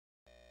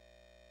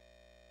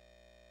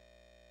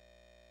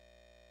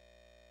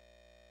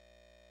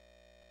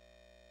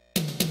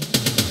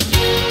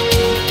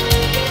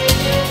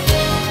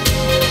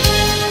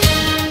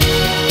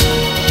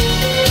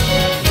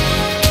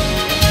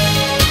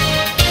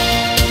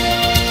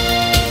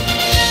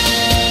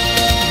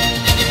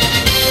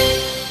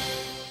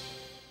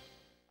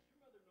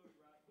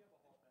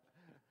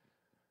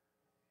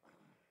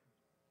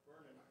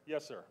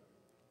Yes, sir.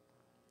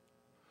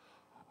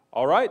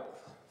 All right.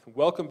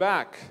 Welcome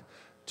back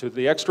to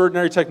the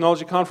Extraordinary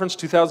Technology Conference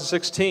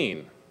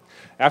 2016.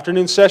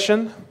 Afternoon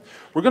session.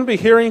 We're going to be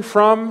hearing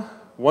from,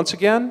 once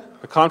again,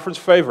 a conference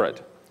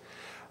favorite.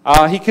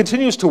 He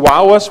continues to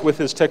wow us with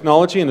his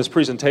technology and his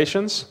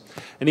presentations.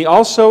 And he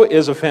also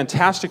is a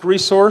fantastic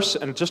resource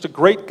and just a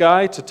great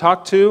guy to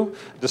talk to,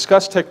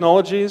 discuss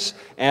technologies,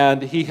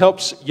 and he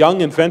helps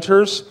young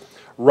inventors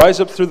rise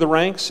up through the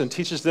ranks and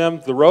teaches them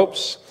the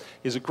ropes.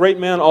 He's a great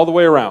man all the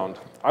way around.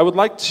 I would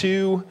like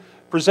to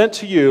present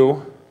to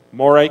you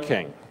Moray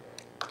King.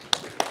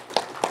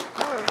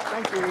 Oh,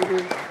 thank you,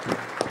 Edie.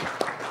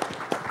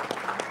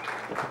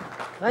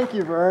 Thank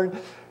you, Vern.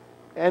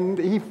 And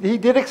he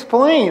did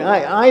explain.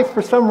 I,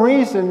 for some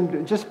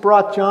reason, just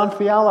brought John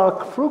Fiala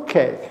a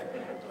fruitcake.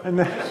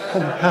 And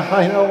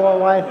I know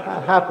why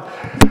that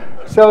happened.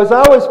 So as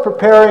I was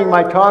preparing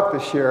my talk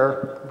this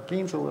year, the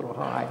gain's a little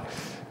high,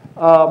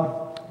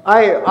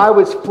 I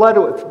was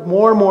flooded with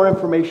more and more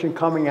information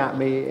coming at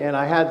me, and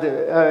I had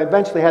to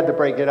eventually had to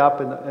break it up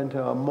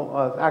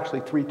into actually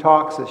 3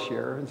 talks this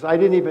year. And so I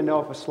didn't even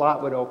know if a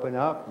slot would open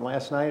up. And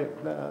last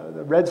night,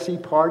 the Red Sea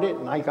parted,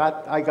 and I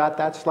got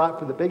that slot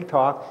for the big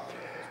talk.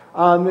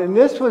 And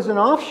this was an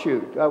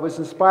offshoot. I was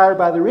inspired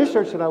by the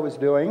research that I was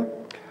doing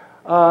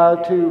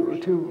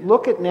to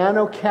look at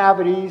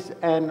nanocavities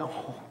and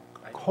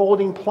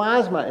holding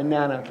plasma in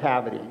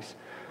nanocavities.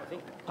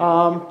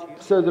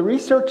 So the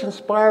research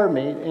inspired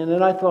me, and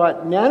then I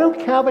thought,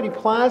 nanocavity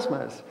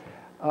plasmas,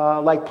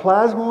 like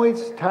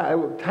plasmoids,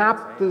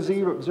 tap the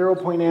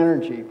zero-point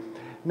energy.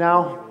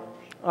 Now,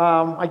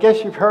 I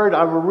guess you've heard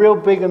I'm a real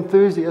big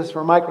enthusiast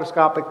for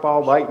microscopic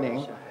ball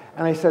lightning,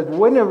 and I said,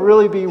 wouldn't it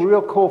really be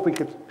real cool if we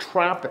could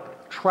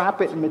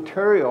trap it in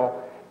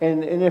material,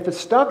 and if it's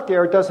stuck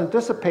there, it doesn't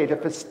dissipate,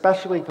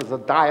 especially if it's a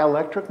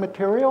dielectric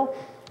material,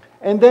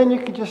 and then you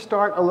could just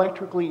start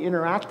electrically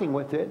interacting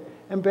with it,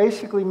 and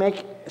basically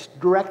make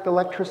direct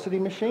electricity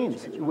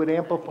machines. It would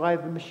amplify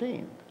the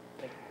machine.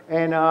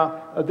 And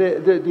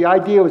the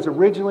idea was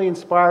originally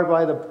inspired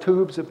by the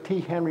tubes of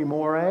T. Henry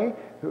Moray,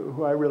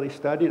 who I really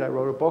studied. I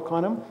wrote a book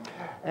on him.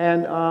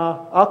 And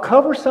I'll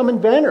cover some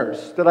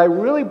inventors that I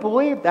really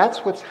believe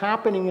that's what's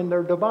happening in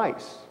their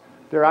device.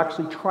 They're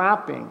actually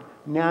trapping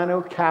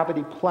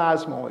nanocavity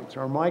plasmoids,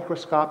 or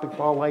microscopic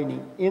ball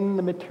lightning, in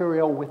the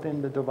material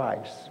within the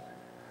device.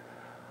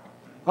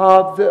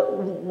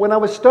 When I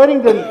was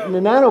studying the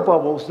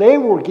nanobubbles, they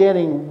were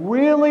getting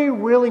really,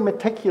 really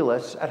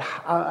meticulous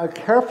at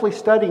carefully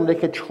studying. They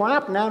could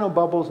trap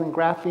nanobubbles in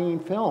graphene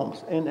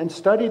films and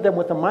study them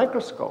with a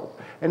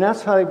microscope. And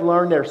that's how they've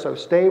learned they're so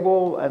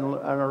stable and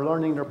are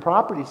learning their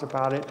properties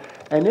about it.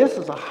 And this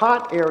is a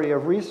hot area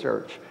of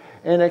research.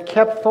 And I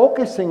kept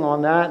focusing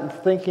on that and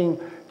thinking,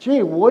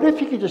 gee, what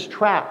if you could just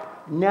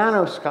trap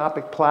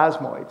nanoscopic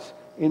plasmoids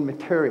in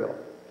material?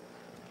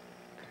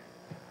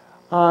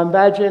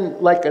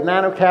 Imagine like a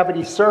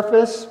nanocavity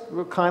surface,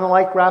 kind of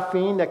like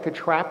graphene, that could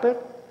trap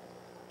it,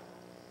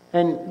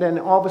 and then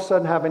all of a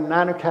sudden have a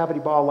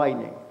nanocavity ball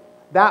lightning.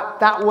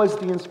 That was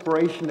the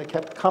inspiration that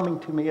kept coming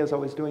to me as I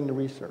was doing the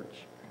research.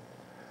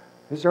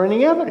 Is there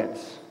any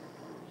evidence?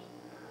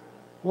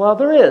 Well,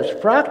 there is.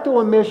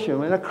 Fractal emission.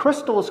 When a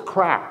crystal is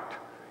cracked,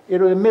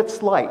 it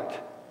emits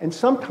light, and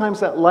sometimes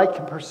that light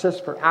can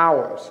persist for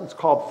hours. It's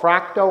called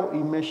fractal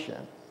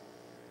emission.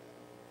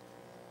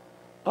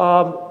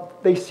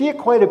 They see it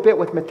quite a bit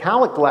with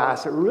metallic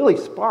glass. It really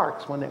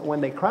sparks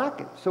when they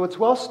crack it. So it's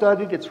well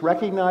studied. It's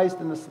recognized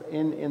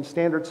in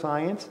standard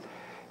science.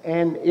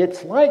 And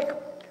it's like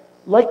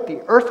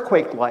the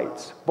earthquake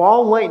lights,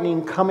 ball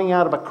lightning coming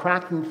out of a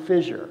cracking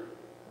fissure.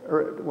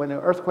 When an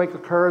earthquake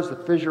occurs, the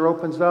fissure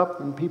opens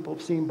up, and people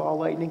have seen ball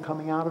lightning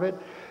coming out of it.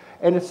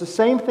 And it's the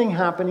same thing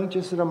happening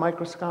just at a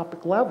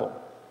microscopic level.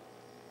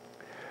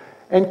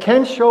 And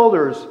Ken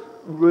Shoulders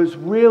was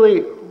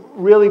really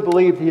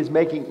believed he is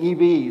making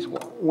EVs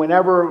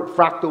whenever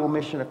fractal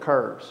emission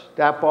occurs.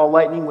 That ball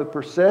lightning would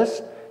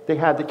persist. They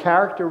had the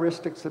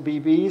characteristics of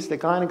EVs. They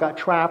kind of got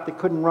trapped. They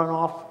couldn't run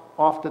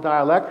off the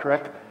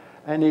dielectric,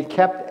 and they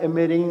kept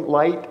emitting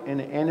light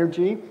and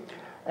energy.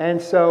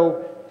 And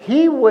so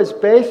he was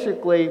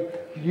basically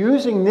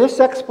using this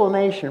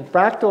explanation,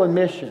 fractal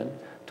emission,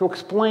 to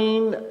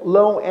explain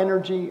low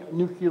energy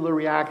nuclear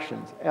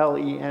reactions,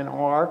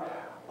 LENR,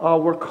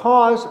 were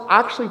caused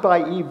actually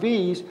by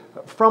EVs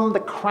from the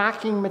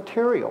cracking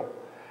material.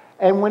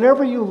 And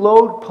whenever you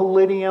load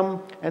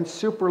palladium and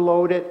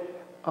superload it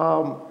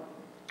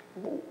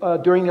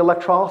during the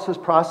electrolysis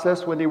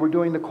process, when they were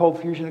doing the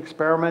cold fusion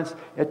experiments,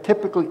 it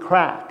typically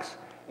cracks.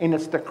 And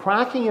it's the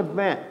cracking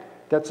event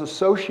that's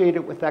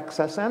associated with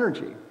excess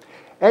energy.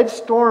 Ed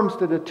Storms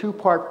did a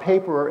 2-part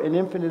paper in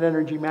Infinite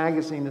Energy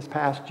magazine this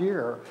past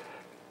year,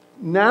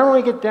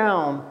 narrowing it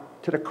down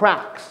to the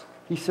cracks.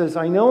 He says,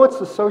 I know it's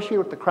associated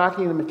with the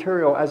cracking of the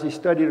material as he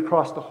studied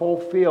across the whole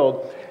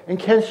field. And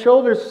Ken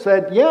Shoulders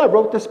said, yeah, I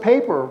wrote this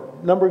paper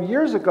a number of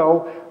years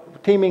ago,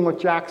 teaming with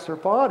Jack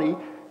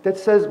Serfati, that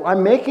says,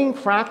 I'm making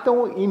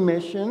fractal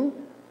emission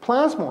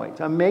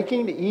plasmoids. I'm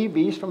making the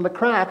EVs from the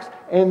cracks,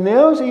 and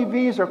those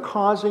EVs are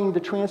causing the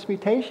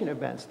transmutation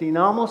events, the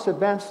anomalous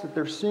events that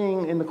they're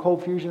seeing in the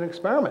cold fusion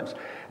experiments,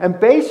 and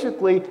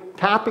basically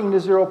tapping the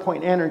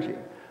zero-point energy.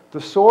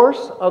 The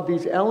source of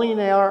these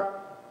linear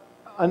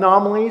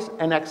anomalies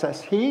and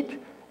excess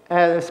heat,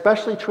 and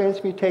especially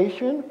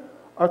transmutation,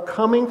 are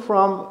coming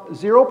from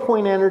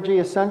zero-point energy,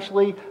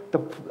 essentially the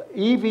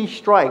EV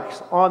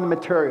strikes on the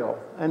material.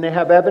 And they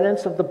have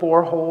evidence of the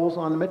boreholes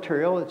on the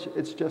material.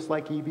 It's just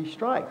like EV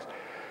strikes.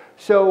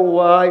 So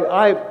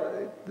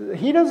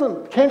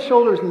Ken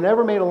Shoulders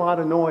never made a lot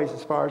of noise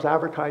as far as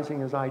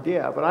advertising his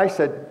idea. But I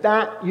said,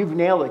 you've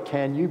nailed it,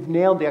 Ken. You've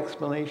nailed the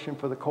explanation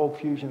for the cold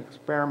fusion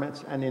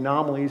experiments and the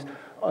anomalies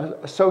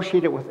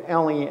associated with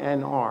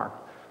LENR,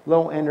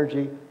 low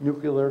energy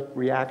nuclear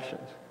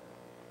reactions.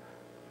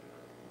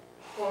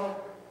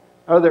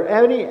 Are there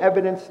any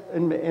evidence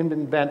from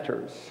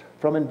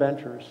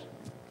inventors?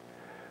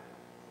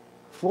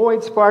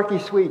 Floyd Sparky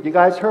Sweet, you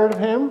guys heard of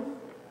him?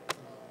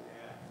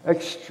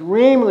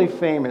 Extremely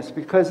famous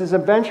because his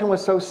invention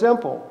was so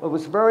simple. It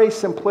was very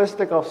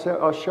simplistic.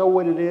 I'll show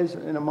what it is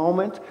in a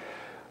moment.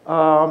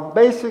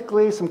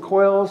 Basically, some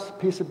coils,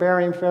 piece of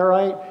barium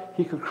ferrite.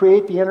 He could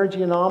create the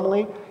energy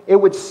anomaly. It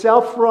would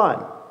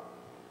self-run.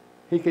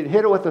 He could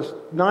hit it with a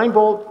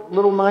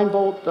little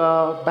 9-volt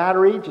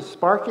battery, just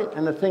spark it,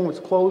 and the thing was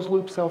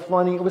closed-loop,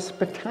 self-running. It was a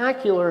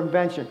spectacular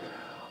invention.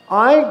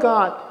 I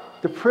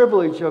got the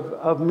privilege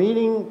of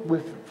meeting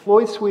with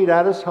Floyd Sweet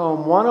at his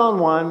home,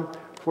 one-on-one,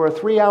 for a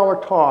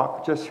 3-hour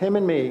talk, just him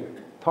and me,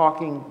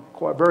 talking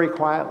very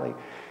quietly.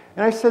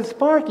 And I said,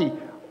 Sparky,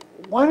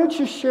 why don't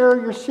you share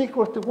your secret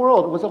with the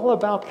world? It was all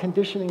about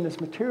conditioning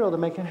this material to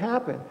make it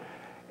happen.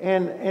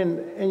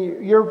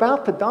 And you're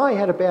about to die. He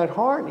had a bad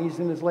heart. And he's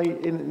in his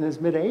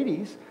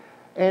mid-80s.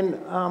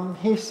 And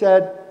he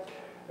said,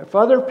 if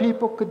other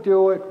people could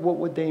do it, what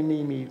would they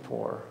need me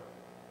for?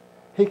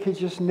 He could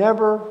just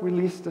never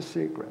release the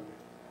secret.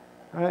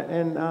 Right?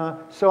 And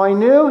so I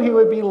knew he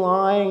would be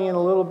lying in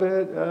a little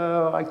bit.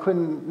 I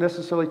couldn't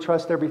necessarily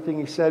trust everything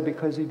he said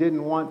because he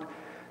didn't want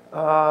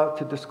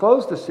to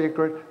disclose the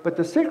secret. But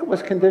the secret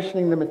was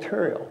conditioning the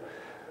material.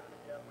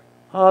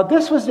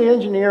 This was the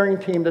engineering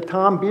team that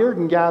Tom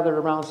Bearden gathered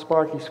around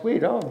Sparky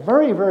Sweet. Oh,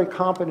 very, very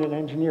competent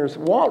engineers.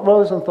 Walt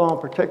Rosenthal in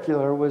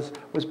particular was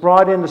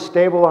brought in to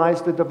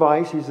stabilize the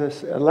device. He's an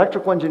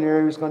electrical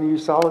engineer who's going to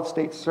use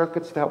solid-state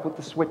circuits to help with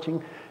the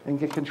switching and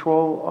get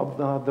control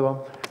of the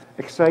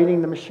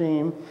exciting the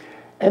machine.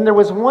 And there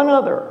was one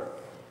other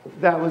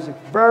that was a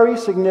very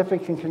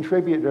significant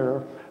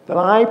contributor that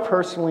I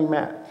personally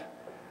met.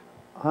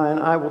 And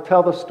I will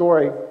tell the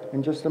story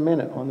in just a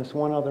minute on this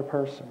one other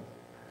person.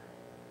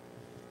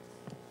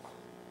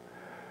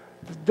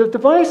 The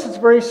device is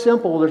very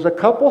simple. There's a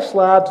couple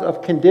slabs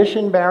of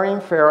conditioned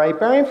barium ferrite.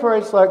 Barium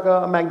ferrite is like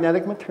a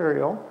magnetic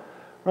material,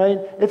 right?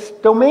 Its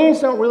domains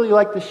don't really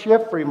like to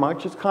shift very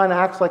much. It kind of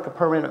acts like a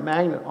permanent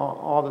magnet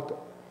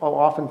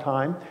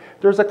oftentimes.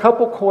 There's a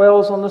couple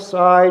coils on the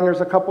side, and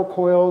there's a couple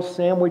coils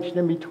sandwiched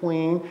in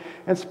between.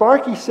 And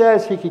Sparky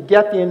says he could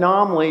get the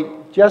anomaly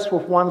just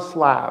with one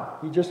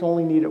slab. He just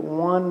only needed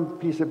one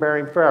piece of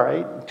barium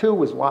ferrite. 2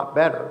 was a lot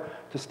better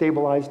to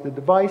stabilize the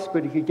device,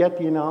 but he could get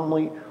the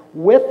anomaly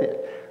with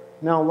it.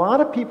 Now, a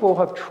lot of people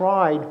have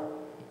tried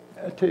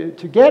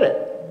to get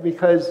it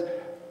because,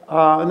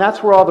 and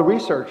that's where all the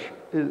research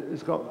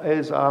is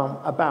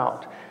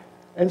about.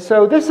 And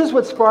so this is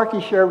what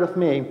Sparky shared with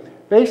me.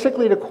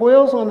 Basically, the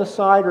coils on the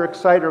side are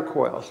exciter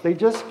coils. They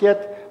just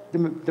get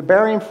the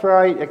barium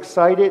ferrite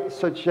excited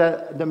such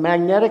that the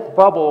magnetic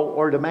bubble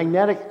or the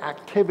magnetic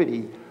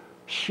activity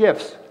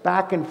shifts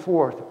back and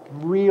forth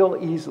real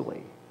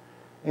easily.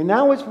 And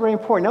now it's very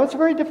important. Now, it's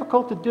very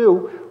difficult to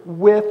do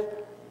with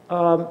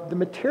the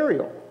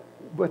material,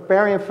 with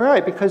barium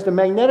ferrite, because the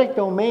magnetic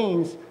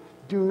domains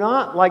do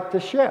not like to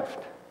shift.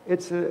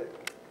 It's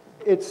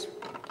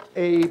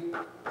a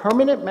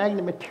permanent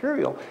magnet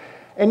material.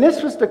 And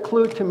this was the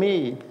clue to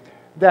me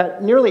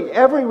that nearly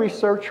every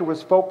researcher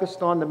was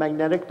focused on the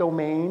magnetic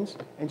domains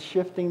and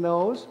shifting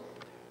those.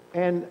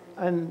 And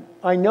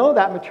I know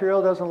that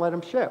material doesn't let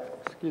them shift.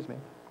 Excuse me.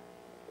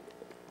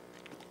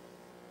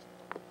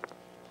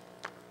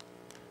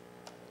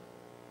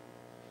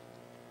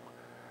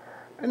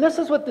 And this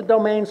is what the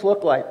domains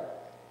look like.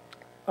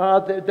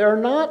 They're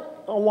not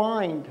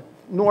aligned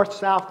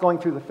north-south going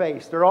through the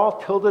face. They're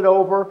all tilted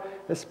over,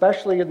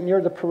 especially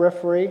near the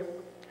periphery.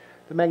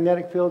 The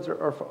magnetic fields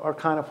are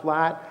kind of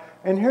flat.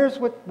 And here's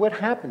what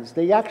happens.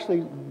 They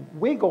actually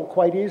wiggle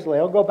quite easily.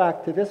 I'll go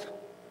back to this.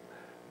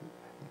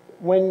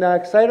 When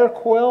exciter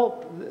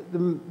coil,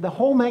 the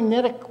whole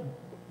magnetic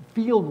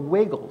field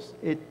wiggles.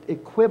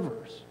 It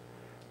quivers.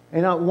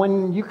 And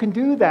when you can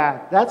do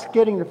that, that's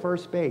getting to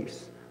first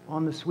base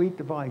on the Sweet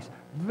device.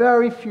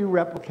 Very few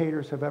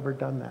replicators have ever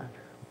done that.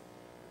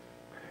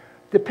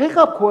 The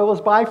pickup coil is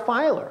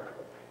bifilar.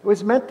 It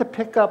was meant to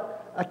pick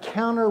up a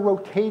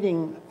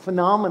counter-rotating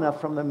phenomena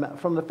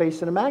from the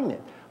face of the magnet,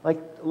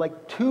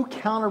 like 2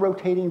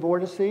 counter-rotating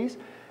vortices.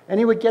 and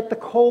he would get the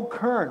cold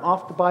current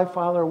off the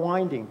bifilar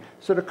winding.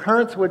 So the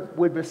currents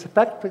would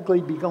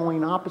effectively be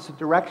going opposite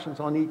directions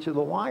on each of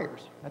the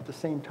wires at the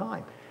same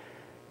time.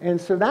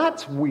 And so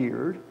that's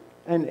weird.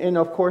 And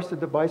of course, the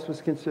device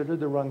was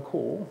considered to run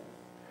cool.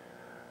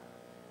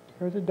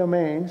 Here are the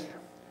domains.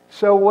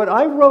 So what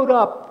I wrote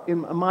up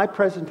in my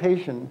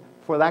presentation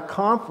for that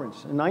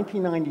conference in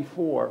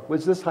 1994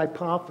 was this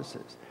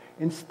hypothesis.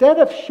 Instead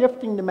of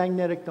shifting the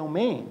magnetic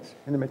domains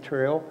in the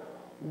material,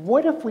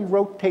 what if we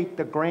rotate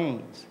the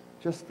grains,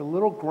 just the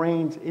little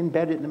grains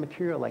embedded in the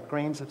material, like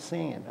grains of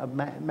sand, of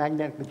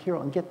magnetic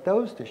material, and get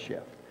those to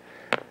shift?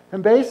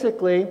 And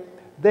basically,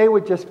 they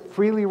would just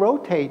freely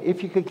rotate.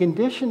 If you could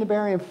condition the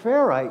barium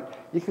ferrite,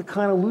 you could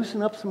kind of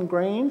loosen up some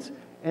grains,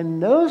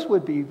 and those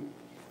would be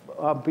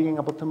being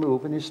able to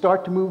move, and you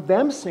start to move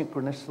them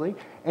synchronously,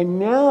 and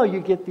now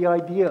you get the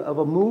idea of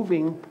a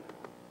moving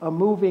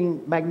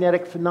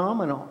magnetic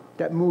phenomenon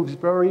that moves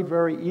very,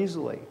 very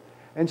easily.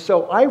 And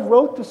so I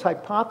wrote this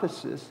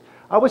hypothesis.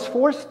 I was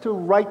forced to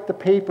write the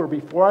paper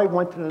before I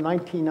went to the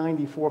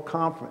 1994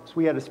 conference.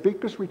 We had a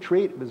speaker's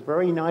retreat. It was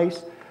very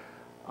nice.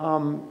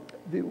 The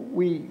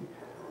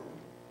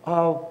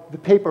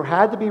paper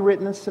had to be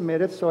written and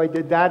submitted, so I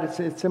did that.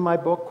 It's in my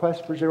book,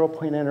 Quest for Zero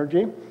Point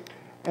Energy.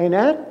 And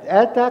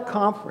at that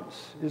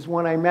conference is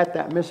when I met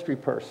that mystery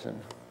person,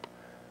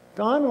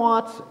 Don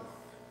Watson.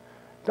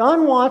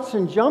 Don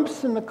Watson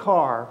jumps in the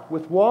car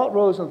with Walt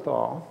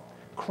Rosenthal,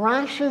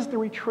 crashes the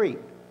retreat,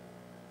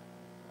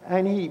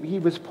 and he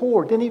was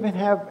poor, didn't even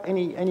have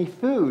any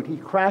food. He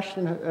crashed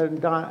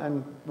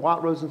in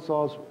Walt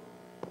Rosenthal's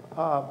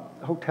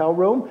hotel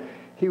room.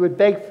 He would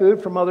beg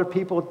food from other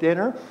people at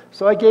dinner.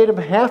 So I gave him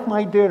half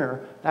my dinner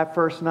that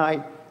first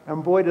night,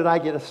 and boy, did I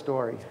get a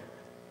story.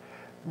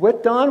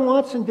 What Don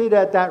Watson did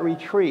at that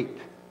retreat,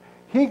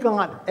 he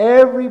got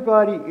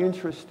everybody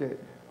interested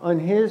on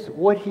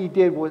what he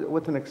did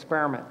with an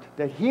experiment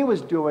that he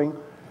was doing,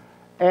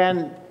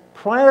 and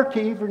prior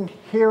to even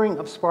hearing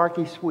of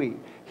Sparky Sweet.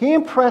 He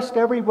impressed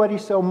everybody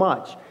so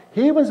much.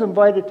 He was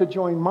invited to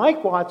join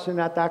Mike Watson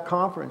at that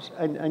conference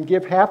and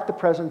give half the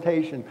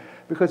presentation,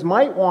 because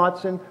Mike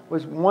Watson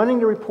was wanting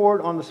to report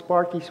on the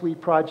Sparky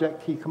Sweet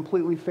project. He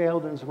completely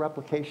failed in his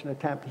replication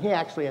attempt. He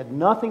actually had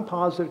nothing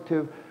positive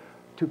to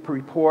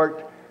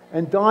report,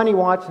 and Donnie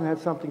Watson had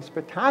something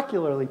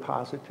spectacularly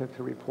positive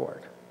to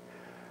report.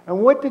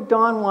 And what did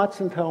Don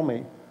Watson tell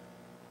me?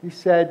 He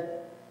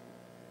said,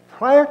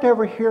 prior to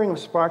ever hearing of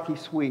Sparky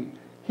Sweet,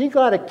 he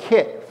got a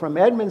kit from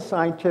Edmunds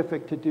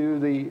Scientific to do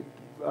the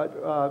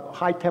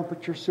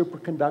high-temperature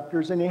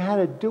superconductors, and he had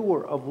a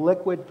dewar of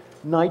liquid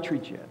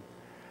nitrogen.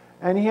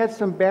 And he had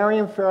some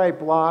barium ferrite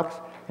blocks,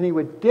 and he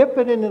would dip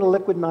it into the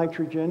liquid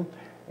nitrogen,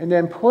 and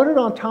then put it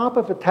on top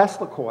of a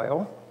Tesla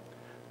coil,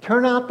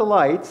 turn out the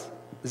lights,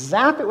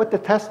 zap it with the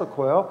Tesla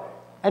coil,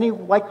 and he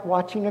liked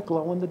watching it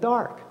glow in the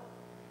dark.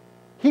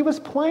 He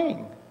was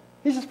playing.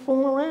 He's just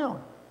fooling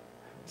around.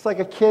 It's like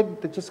a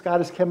kid that just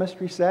got his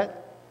chemistry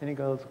set, and he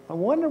goes, I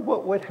wonder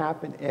what would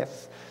happen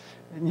if,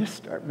 and you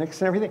start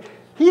mixing everything.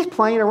 He's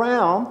playing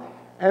around,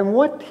 and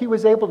what he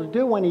was able to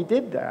do when he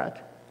did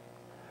that,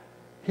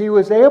 he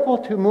was able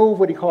to move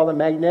what he called a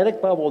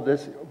magnetic bubble,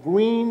 this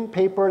green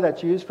paper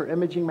that's used for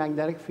imaging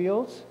magnetic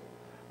fields.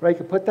 Right, you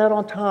could put that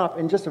on top,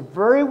 and just a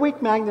very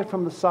weak magnet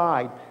from the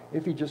side,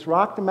 if you just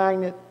rock the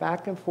magnet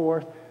back and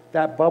forth,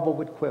 that bubble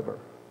would quiver.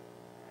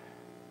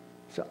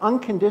 So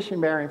unconditioned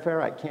barium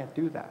ferrite can't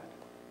do that.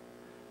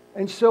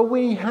 And so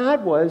what he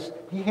had was,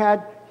 he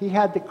had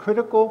the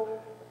critical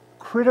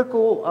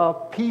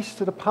piece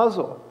to the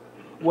puzzle,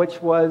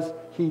 which was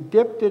he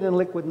dipped it in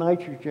liquid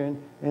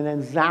nitrogen and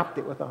then zapped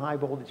it with a high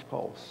voltage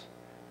pulse.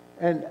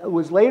 And it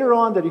was later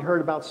on that he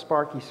heard about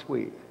Sparky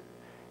Sweet,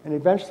 and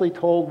eventually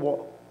told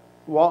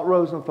Walt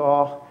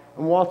Rosenthal,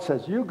 and Walt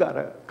says, you got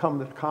to come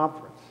to the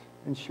conference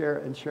and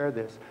share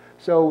this.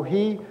 So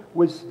he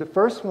was the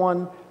first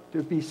one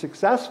to be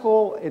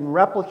successful in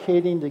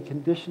replicating the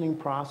conditioning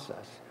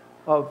process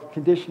of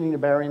conditioning the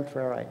barium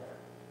ferrite.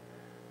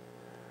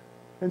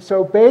 And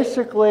so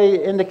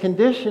basically, in the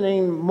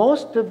conditioning,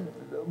 most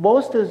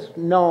is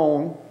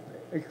known,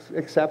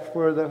 except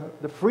for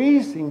the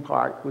freezing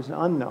part was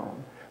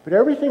unknown. But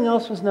everything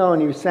else was known.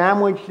 He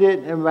sandwiched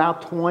it in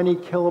about 20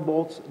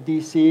 kilovolts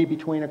DC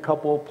between a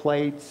couple of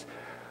plates.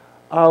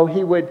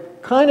 He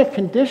would kind of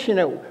condition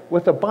it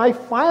with a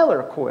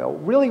bifilar coil,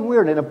 really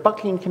weird, in a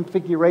bucking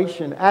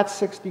configuration at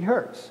 60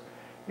 hertz.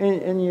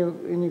 And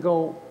you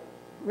go,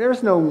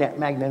 there's no net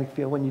magnetic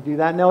field when you do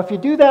that. Now, if you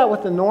do that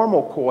with a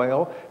normal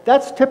coil,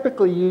 that's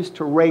typically used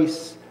to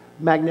erase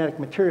magnetic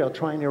material,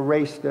 trying to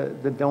erase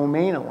the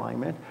domain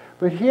alignment.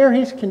 But here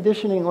he's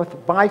conditioning with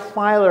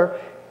bifilar,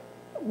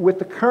 with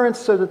the currents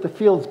so that the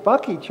fields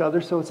buck each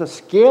other, so it's a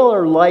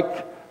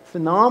scalar-like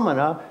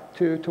phenomena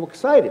to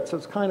excite it. So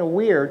it's kind of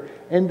weird.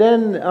 And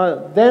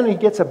then he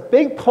gets a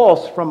big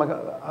pulse from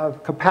a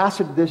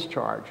capacitive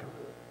discharge,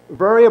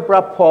 very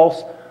abrupt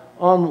pulse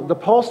on the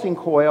pulsing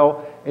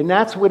coil, and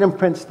that's what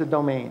imprints the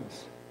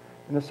domains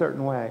in a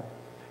certain way.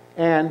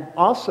 And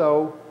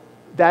also,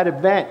 that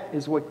event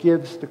is what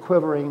gives the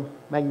quivering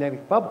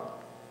magnetic bubble.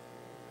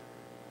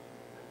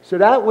 So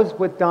that was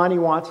what Donnie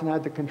Watson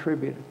had to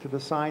contribute to the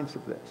science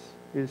of this,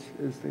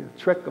 is the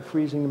trick of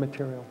freezing the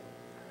material.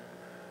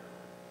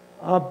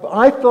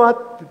 I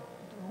thought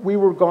we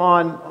were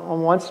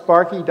gone once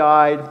Sparky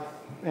died,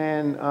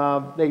 and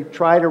they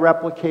tried a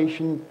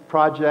replication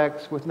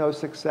projects with no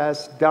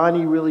success.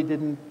 Donnie really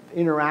didn't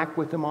interact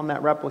with him on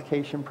that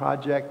replication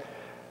project,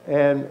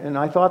 and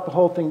I thought the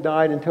whole thing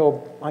died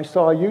until I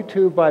saw a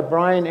YouTube by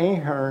Brian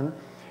Ahern.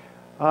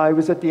 It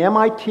was at the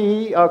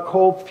MIT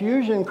Cold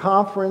Fusion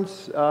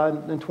Conference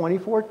in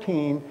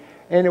 2014,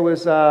 and it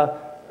was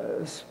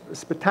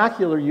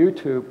spectacular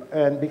YouTube,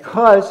 and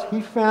because he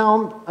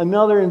found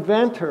another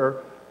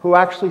inventor who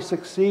actually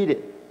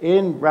succeeded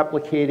in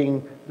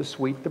replicating the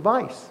sweet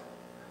device.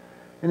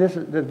 And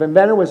the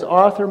inventor was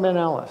Arthur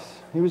Manelis.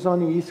 He was on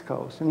the East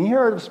Coast, and he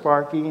heard of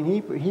Sparky,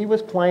 and he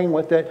was playing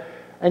with it,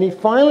 and he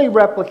finally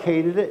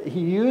replicated it. He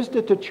used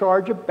it to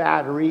charge a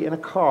battery in a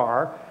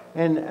car,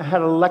 and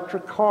had an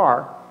electric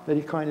car that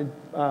he kind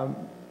of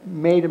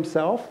made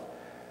himself,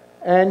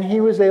 and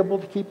he was able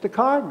to keep the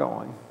car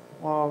going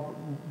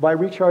by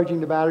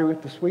recharging the battery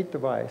with the sweet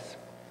device.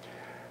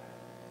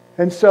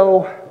 And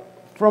so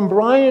from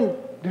Brian,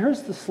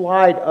 here's the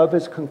slide of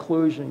his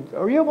conclusion.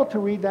 Are you able to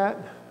read that?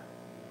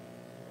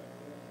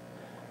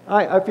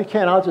 If you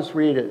can, I'll just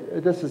read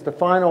it. This is the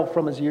final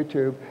from his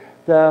YouTube.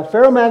 The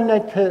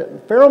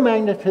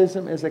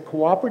ferromagnetism is a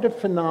cooperative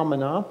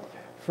phenomena.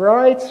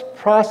 Ferrites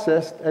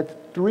processed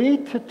at 3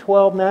 to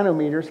 12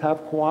 nanometers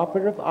have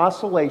cooperative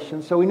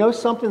oscillations, so we know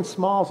something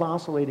small is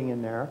oscillating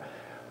in there.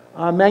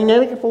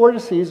 Magnetic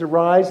vortices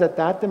arise at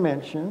that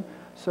dimension,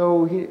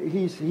 so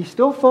he's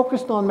still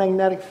focused on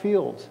magnetic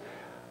fields.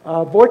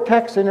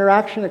 Vortex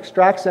interaction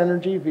extracts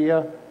energy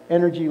via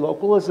energy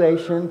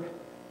localization.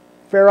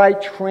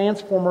 Ferrite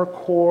transformer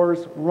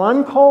cores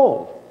run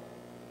cold,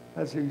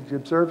 as he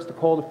observes the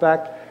cold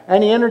effect,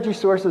 and the energy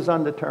source is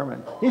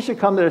undetermined. He should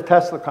come to the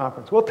Tesla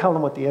conference. We'll tell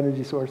him what the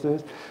energy source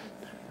is.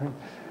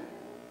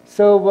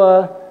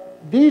 So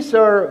these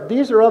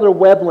are other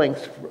web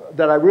links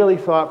that I really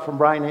thought from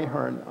Brian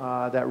Ahern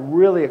that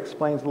really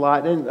explains a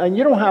lot. And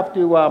you don't have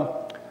to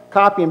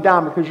copy them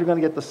down because you're going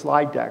to get the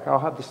slide deck. I'll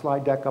have the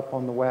slide deck up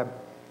on the web.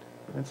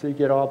 And so you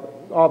get all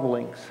the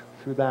links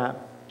through that.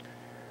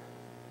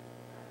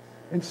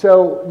 And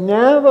so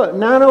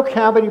nano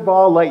cavity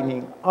ball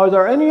lightning. Are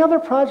there any other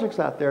projects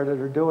out there that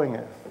are doing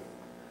it?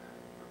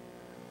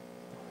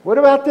 What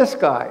about this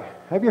guy?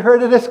 Have you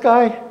heard of this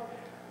guy?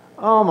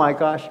 Oh my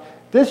gosh.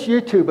 This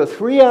YouTube, a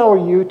 3-hour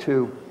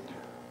YouTube,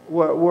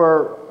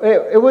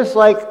 it was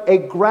like a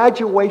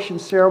graduation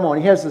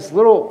ceremony. He has this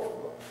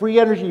little free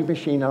energy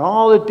machine, and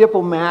all the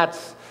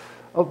diplomats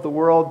of the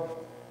world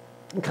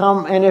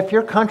come, and if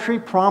your country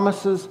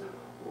promises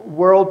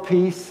world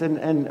peace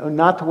and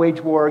not to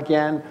wage war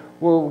again,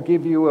 we'll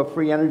give you a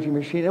free energy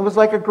machine. It was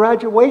like a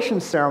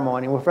graduation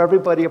ceremony with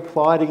everybody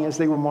applauding as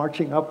they were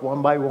marching up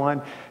one by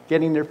one,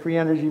 getting their free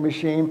energy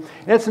machine.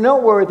 And it's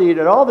noteworthy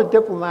that all the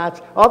diplomats,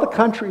 all the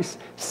countries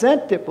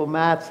sent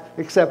diplomats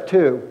except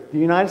two, the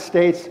United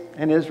States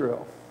and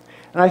Israel.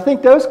 And I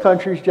think those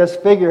countries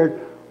just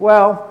figured,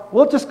 well,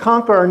 we'll just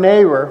conquer our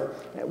neighbor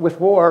with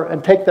war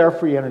and take their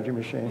free energy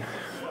machine.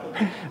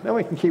 Then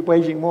we can keep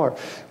waging war.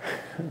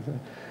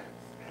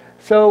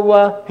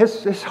 So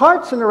his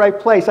heart's in the right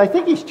place. I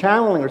think he's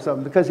channeling or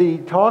something because he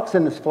talks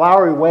in this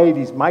flowery way,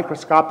 these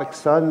microscopic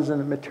suns in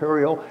the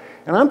material.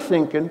 And I'm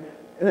thinking,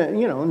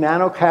 you know,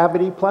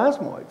 nanocavity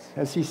plasmoids.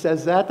 As he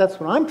says that, that's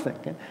what I'm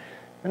thinking.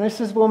 And I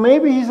says, well,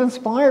 maybe he's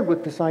inspired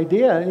with this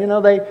idea. You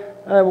know,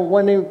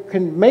 when they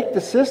can make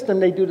the system,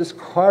 they do this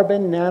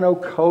carbon nano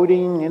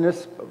coating and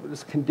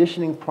this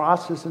conditioning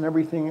process and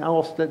everything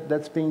else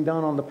that's being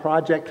done on the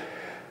project.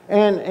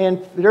 And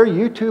there are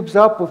YouTubes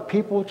up with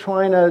people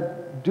trying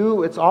to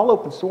it's all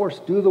open source,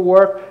 do the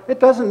work.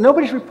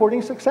 Nobody's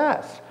reporting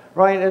success,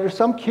 right? And there's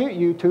some cute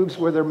YouTubes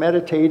where they're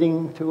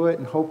meditating to it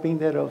and hoping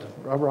that it'll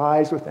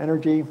arise with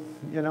energy,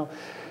 you know.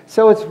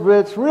 So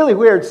it's really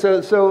weird.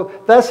 So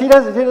thus he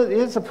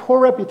has a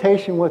poor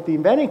reputation with the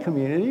inventing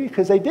community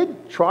because they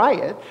did try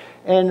it,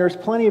 and there's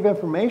plenty of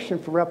information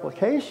for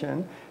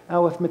replication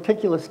with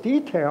meticulous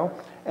detail,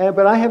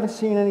 but I haven't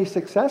seen any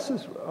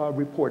successes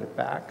reported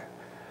back.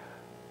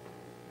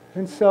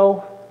 And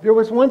so there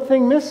was one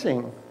thing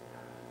missing.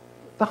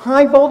 The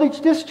high voltage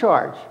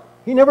discharge.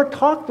 He never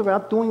talked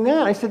about doing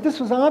that. I said, this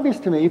was obvious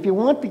to me. If you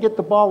want to get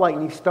the ball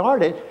lightning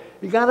started,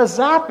 you got to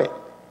zap it.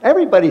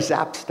 Everybody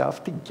zaps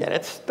stuff to get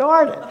it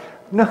started.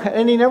 No,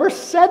 and he never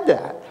said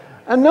that.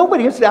 And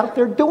nobody was out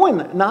there doing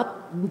that,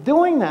 not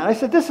doing that. I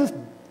said,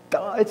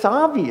 it's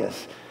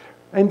obvious.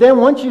 And then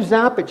once you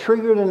zap it,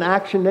 triggered an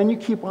action, then you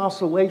keep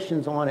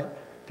oscillations on it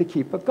to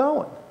keep it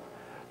going.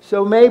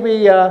 So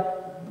maybe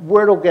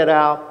word will get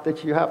out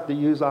that you have to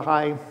use a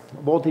high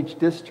voltage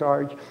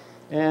discharge.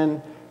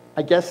 And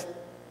I guess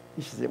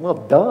you should say, well,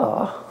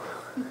 duh.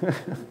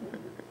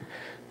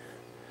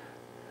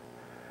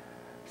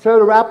 So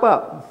to wrap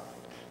up,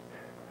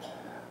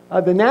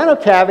 the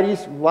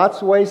nanocavities,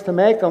 lots of ways to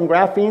make them.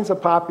 Graphene's a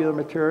popular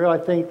material. I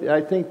think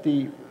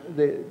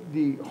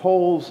the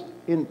holes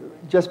in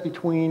just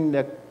between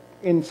the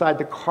inside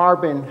the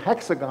carbon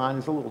hexagon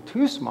is a little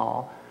too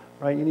small,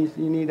 right? You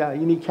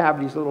need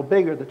cavities a little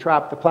bigger to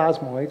trap the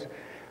plasmoids.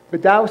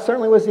 But that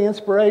certainly was the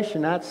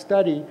inspiration, that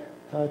study,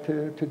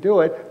 to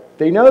do it.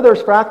 They know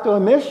there's fractal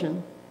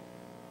emission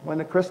when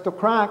the crystal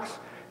cracks,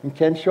 and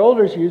Ken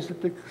Shoulders used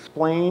it to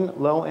explain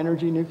low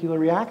energy nuclear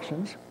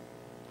reactions.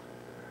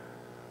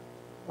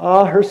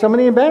 Here's some of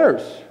the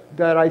inventors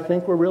that I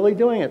think were really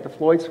doing it. The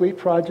Floyd Sweet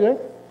Project,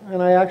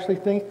 and I actually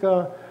think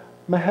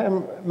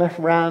Mehran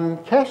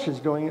Kesh is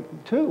doing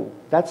it too.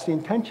 That's the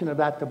intention of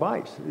that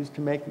device, is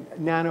to make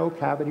nano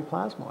cavity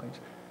plasmoids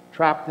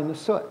trapped in the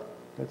soot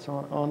that's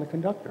on the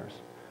conductors.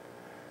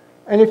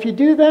 And if you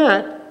do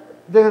that,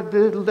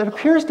 that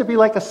appears to be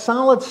like a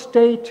solid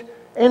state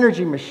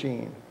energy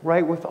machine,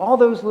 right, with all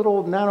those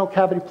little nano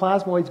cavity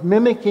plasmoids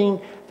mimicking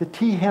the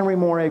T. Henry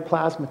Moray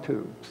plasma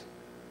tubes.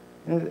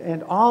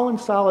 And all in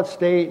solid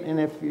state, and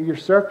if your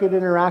circuit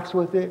interacts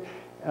with it,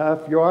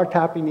 if you are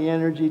tapping the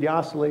energy, the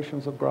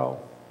oscillations will grow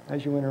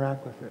as you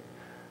interact with it.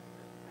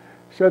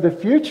 So the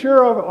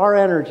future of our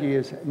energy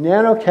is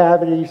nano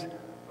cavities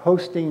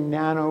hosting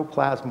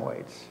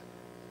nanoplasmoids.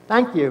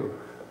 Thank you.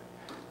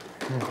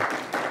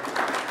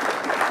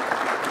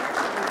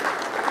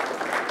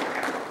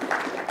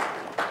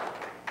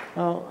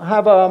 I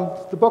have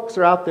the books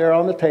are out there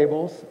on the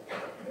tables,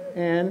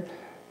 and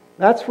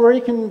that's where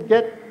you can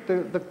get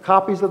the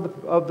copies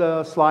of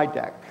the slide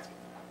deck.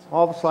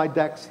 All the slide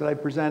decks that I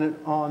presented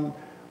on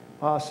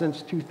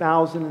since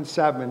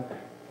 2007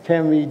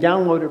 can be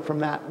downloaded from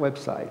that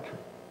website.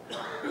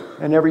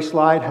 And every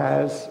slide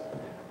has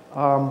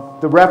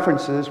the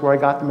references where I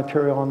got the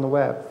material on the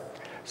web.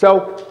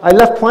 So I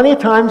left plenty of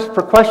times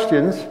for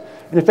questions,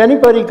 and if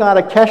anybody got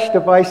a Kesh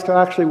device to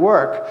actually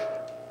work,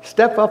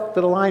 step up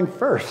to the line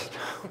first.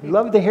 We'd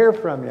love to hear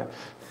from you.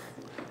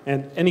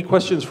 And any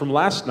questions from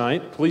last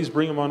night, please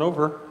bring them on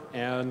over,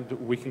 and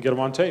we can get them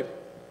on tape.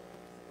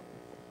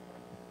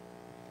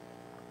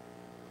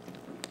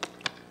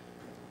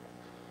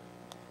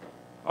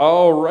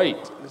 All right,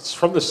 it's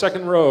from the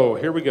second row.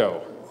 Here we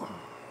go.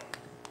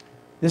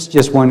 This is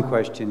just one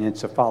question.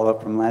 It's a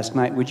follow-up from last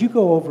night. Would you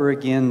go over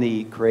again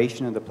the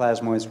creation of the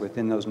plasmoids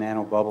within those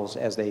nanobubbles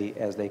as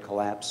they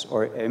collapse?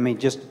 Or, I mean,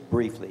 just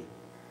briefly.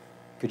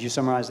 Could you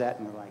summarize that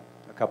in like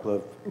a couple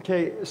of...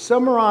 Okay,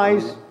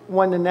 summarize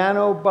when the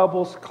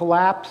nanobubbles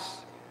collapse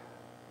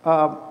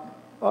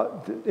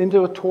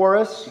into a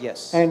torus.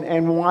 Yes.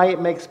 And why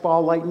it makes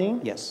ball lightning?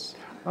 Yes.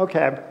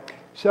 Okay,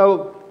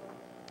 so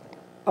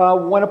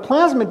when a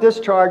plasma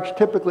discharge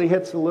typically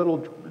hits a little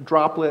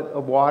droplet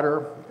of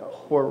water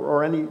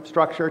or any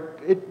structure,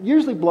 it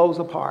usually blows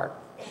apart,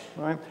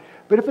 right?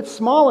 But if it's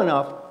small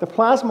enough, the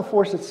plasma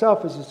force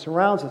itself, as it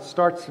surrounds it,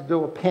 starts to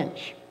do a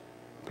pinch,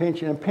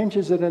 and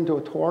pinches it into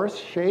a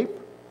torus shape.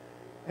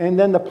 And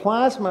then the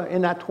plasma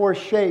in that torus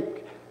shape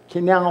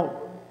can now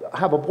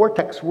have a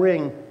vortex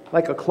ring,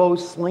 like a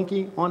closed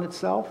slinky on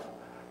itself,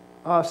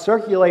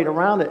 circulate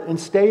around it and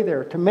stay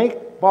there. To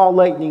make ball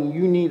lightning,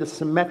 you need a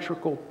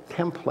symmetrical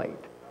template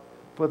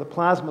for the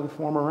plasma to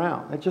form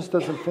around. It just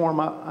doesn't form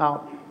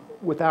out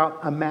without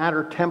a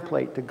matter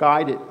template to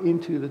guide it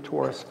into the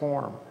torus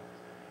form.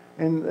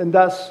 And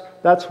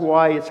that's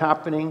why it's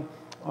happening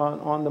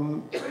on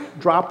the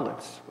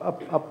droplets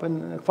up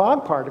in the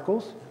fog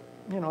particles,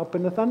 up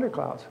in the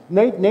thunderclouds.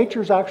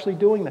 Nature's actually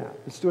doing that.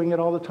 It's doing it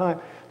all the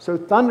time. So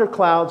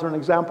thunderclouds are an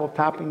example of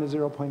tapping the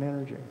zero-point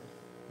energy.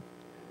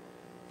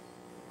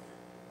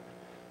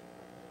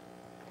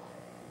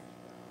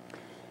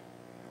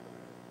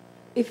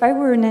 If I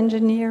were an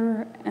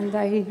engineer and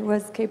I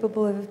was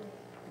capable of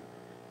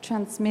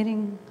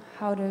transmitting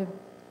how to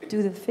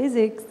do the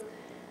physics,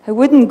 I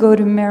wouldn't go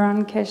to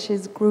Mehran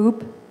Kesh's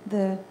group,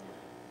 the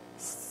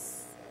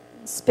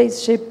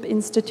Spaceship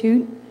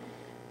Institute,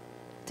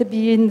 to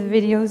be in the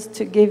videos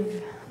to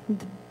give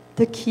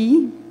the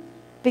key,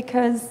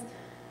 because,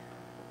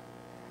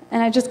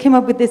 and I just came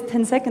up with this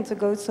 10 seconds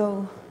ago,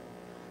 so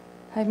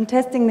I'm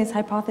testing this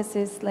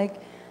hypothesis.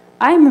 Like,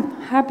 I'm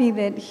happy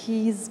that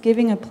he's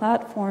giving a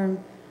platform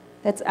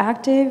that's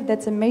active,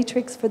 that's a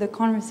matrix for the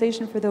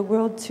conversation, for the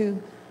world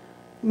to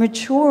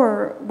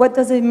mature. What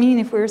does it mean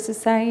if we're a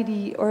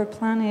society or a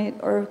planet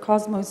or a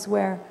cosmos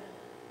where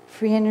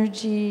free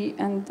energy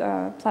and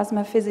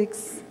plasma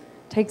physics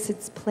takes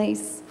its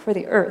place for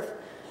the Earth?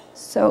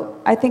 So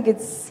I think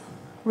it's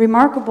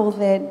remarkable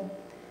that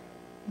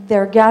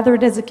they're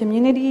gathered as a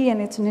community,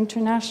 and it's an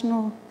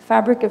international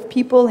fabric of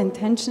people,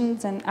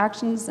 intentions, and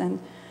actions, and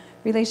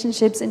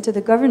relationships into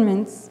the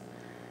governments.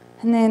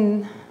 And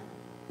then,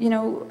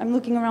 I'm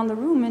looking around the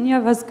room, many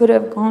of us could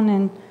have gone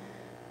and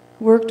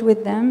worked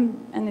with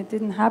them, and it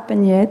didn't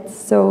happen yet.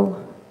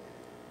 So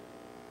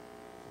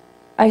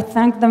I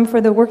thank them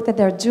for the work that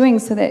they're doing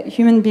so that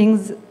human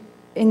beings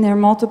in their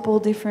multiple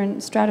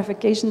different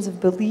stratifications of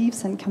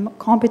beliefs and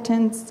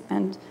competence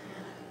and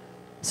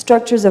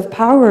structures of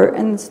power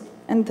and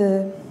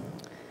the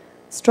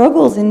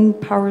struggles in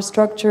power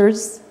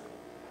structures,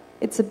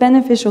 it's a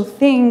beneficial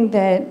thing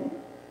that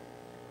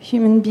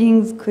human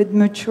beings could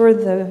mature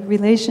the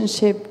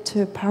relationship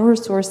to power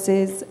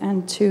sources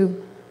and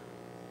to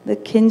the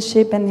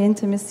kinship and the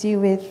intimacy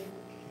with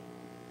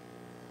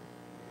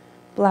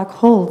black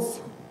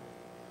holes.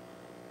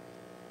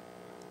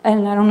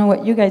 And I don't know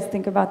what you guys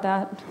think about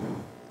that.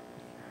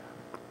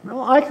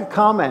 No, I could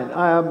comment.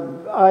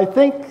 I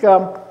think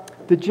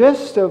the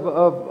gist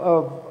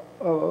of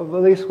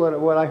at least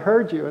what I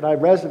heard you, and I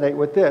resonate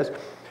with this,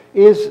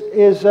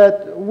 is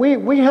that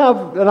we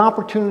have an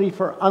opportunity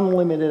for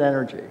unlimited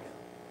energy,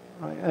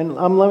 right? And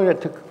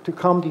unlimited to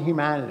come to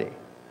humanity.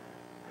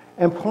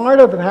 And part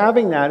of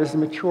having that is the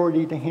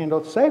maturity to handle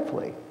it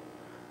safely.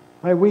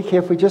 Right?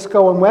 If we just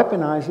go and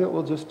weaponize it,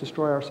 we'll just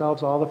destroy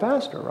ourselves all the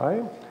faster,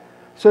 right?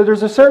 So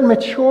there's a certain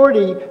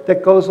maturity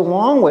that goes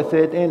along with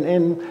it,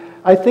 and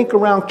I think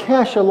around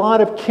Keshe, a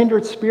lot of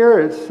kindred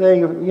spirits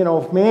saying, you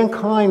know, if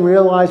mankind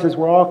realizes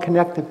we're all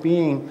connected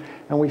beings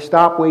and we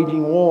stop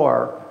waging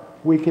war,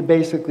 we can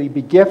basically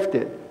be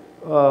gifted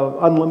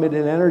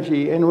unlimited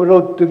energy, and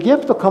the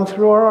gift will come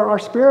through our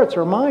spirits,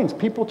 our minds.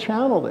 People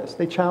channel this.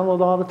 They channel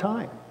it all the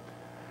time.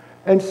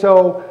 And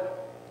so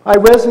I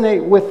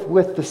resonate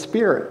with the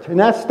spirit, and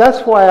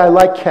that's why I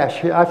like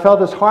Keshe. I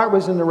felt his heart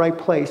was in the right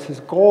place. His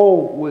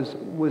goal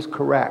was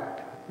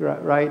correct,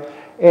 right?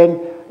 And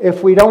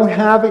if we don't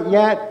have it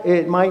yet,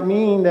 it might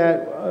mean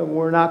that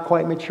we're not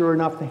quite mature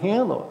enough to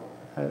handle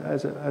it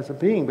as a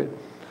being. But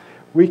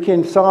we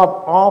can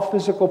solve all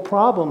physical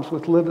problems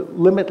with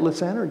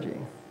limitless energy,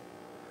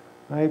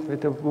 right?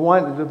 But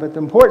the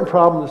important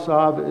problem to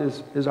solve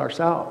is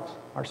ourselves,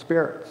 our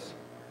spirits.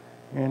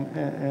 And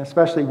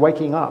especially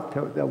waking up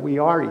that we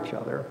are each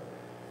other.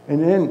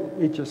 And then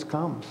it just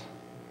comes.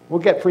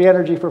 We'll get free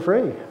energy for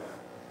free.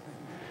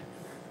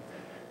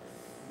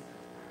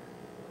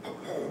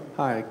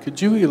 Hi,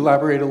 could you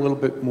elaborate a little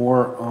bit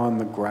more on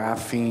the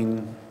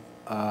graphene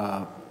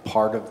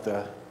part of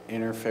the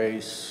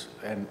interface,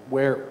 and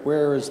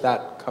where is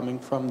that coming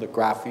from, the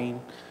graphene?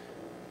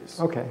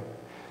 Okay.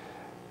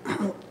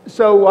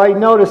 So I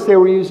noticed they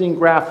were using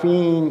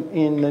graphene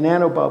in the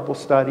nanobubble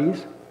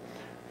studies.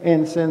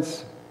 And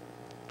since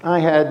I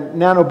had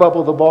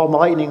nanobubble the ball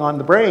lightning on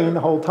the brain the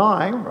whole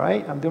time,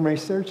 right? I'm doing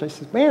research. I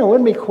said, man,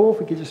 wouldn't it be cool if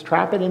we could just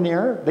trap it in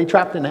there? They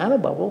trapped the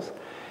nanobubbles.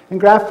 And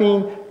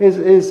graphene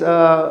is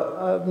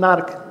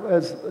not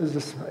as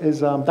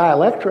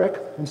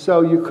dielectric, and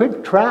so you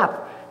could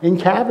trap in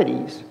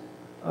cavities.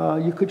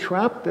 You could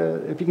trap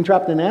if you can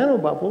trap the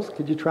nanobubbles,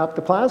 could you trap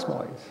the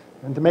plasmoids?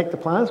 And to make the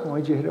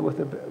plasmoids, you hit it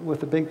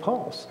with a big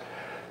pulse.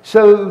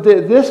 So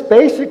this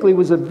basically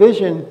was a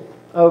vision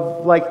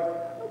of like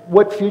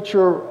what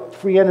future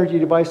free energy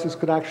devices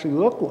could actually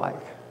look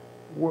like,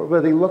 where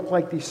they look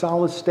like these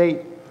solid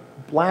state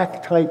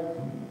black type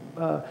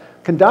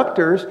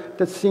conductors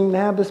that seem to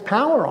have this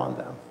power on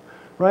them,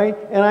 right?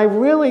 And I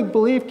really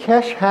believe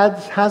Keshe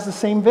has the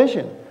same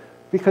vision,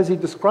 because he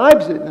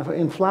describes it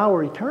in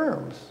flowery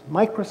terms,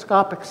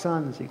 microscopic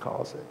suns he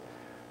calls it,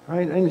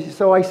 right? And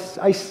so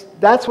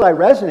that's what I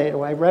resonated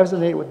with. I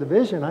resonated with the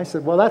vision. I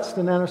said, well, that's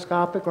the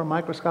nanoscopic or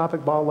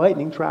microscopic ball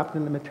lightning trapped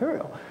in the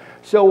material.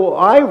 So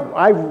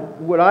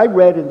what I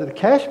read into the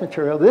Keshe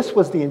material, this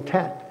was the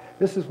intent.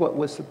 This is what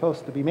was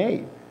supposed to be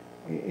made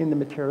in the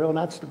material, and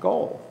that's the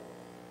goal.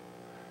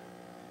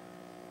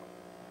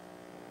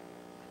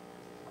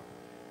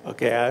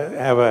 Okay, I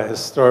have a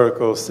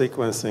historical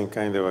sequencing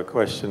kind of a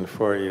question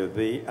for you.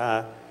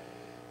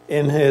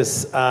 In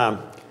his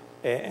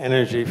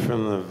Energy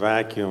from the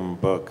Vacuum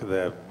book,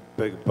 the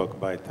big book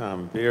by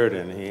Tom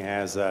Bearden, he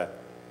has a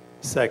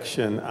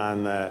section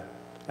on the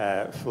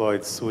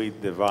Floyd Sweet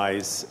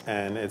device,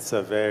 and it's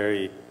a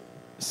very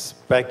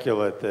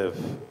speculative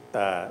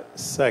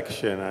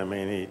section. I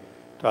mean, he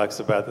talks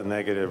about the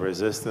negative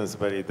resistance,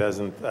 but he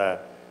doesn't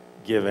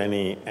give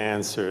any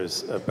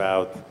answers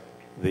about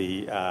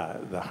the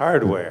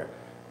hardware.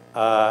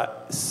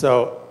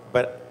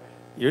 But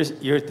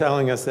you're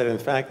telling us that in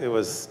fact it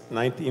was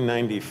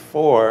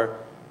 1994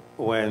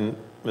 when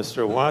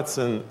Mr.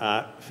 Watson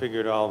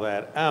figured all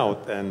that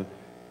out and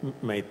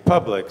made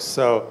public.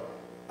 So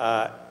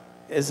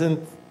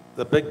isn't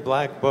the big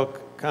black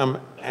book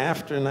come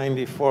after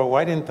 94?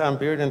 Why didn't Tom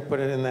Bearden put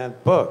it in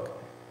that book?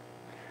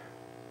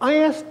 I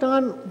asked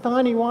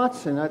Donnie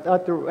Watson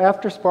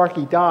after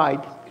Sparky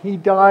died. He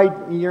died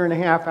a year and a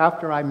half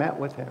after I met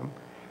with him.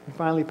 He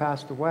finally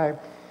passed away.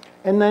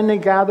 And then they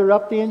gathered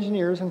up the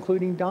engineers,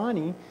 including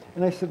Donnie,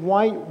 and I said,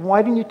 why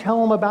didn't you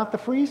tell them about the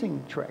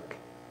freezing trick,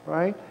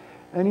 right?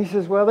 And he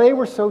says, well, they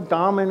were so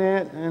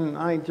dominant, and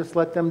I just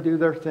let them do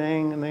their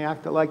thing, and they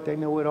acted like they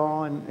knew it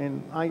all,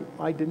 and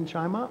I didn't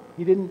chime up.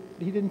 He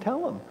didn't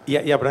tell them.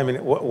 Yeah, but I mean,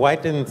 why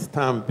didn't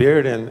Tom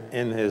Bearden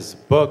in his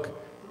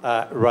book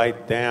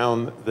write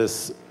down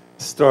this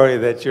story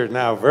that you're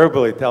now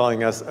verbally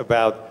telling us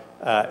about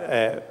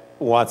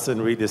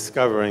Watson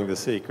rediscovering the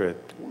secret?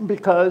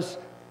 Because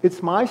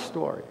it's my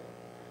story.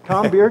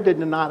 Tom Bearden did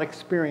not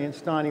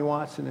experience Donnie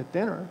Watson at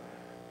dinner,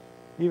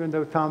 even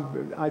though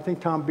I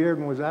think Tom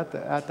Bearden was at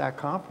that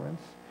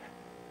conference.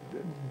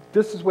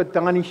 This is what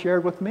Donnie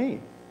shared with me.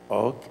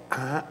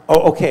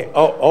 Okay.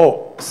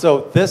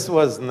 So this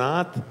was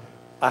not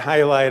a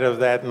highlight of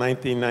that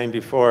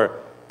 1994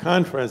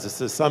 conference.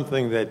 This is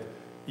something that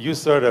you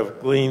sort of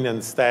gleaned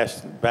and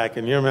stashed back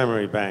in your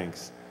memory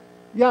banks.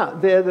 Yeah,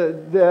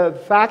 the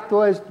fact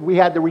was we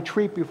had the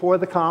retreat before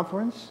the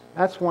conference.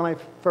 That's when I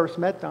first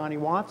met Donnie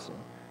Watson.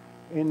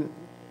 And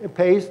it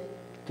pays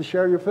to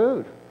share your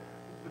food.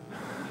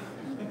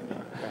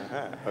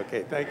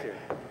 Okay, thank you.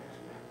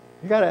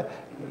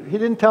 He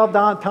didn't tell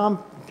Tom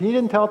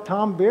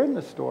Bearden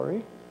the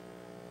story.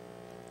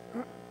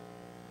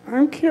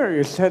 I'm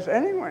curious, has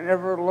anyone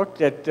ever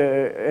looked at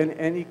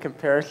any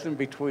comparison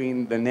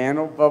between the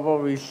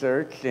nanobubble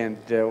research and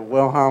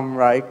Wilhelm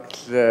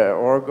Reich's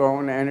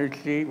orgone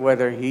energy,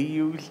 whether he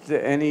used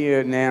any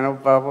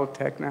nanobubble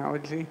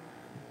technology?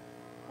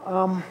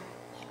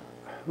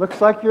 Looks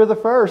like you're the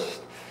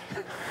first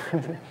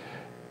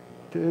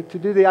to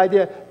do the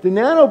idea. The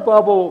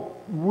nanobubble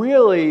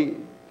really,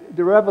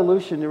 the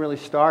revolution didn't really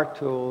start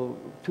till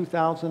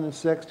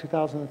 2006,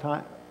 2000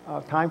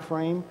 time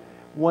frame,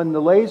 when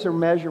the laser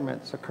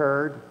measurements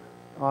occurred,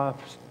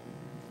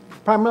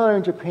 primarily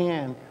in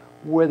Japan,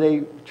 where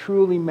they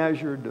truly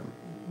measured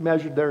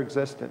their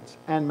existence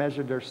and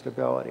measured their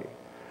stability.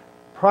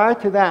 Prior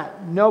to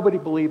that, nobody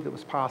believed it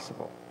was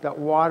possible that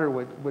water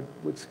would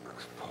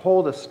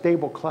hold a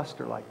stable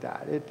cluster like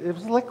that. It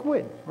was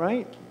liquid,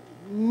 right?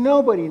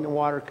 Nobody in the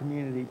water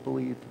community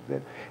believed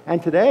that,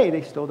 and today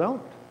they still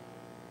don't.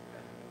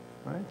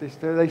 Right?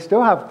 They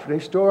still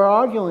are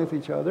arguing with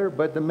each other,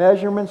 but the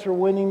measurements are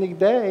winning the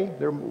day.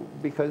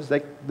 Because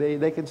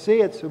they can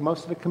see it. So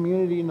most of the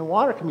community in the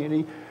water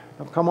community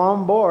have come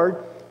on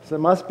board. So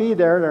it must be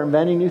there. They're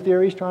inventing new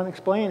theories, trying to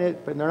explain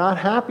it, but they're not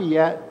happy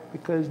yet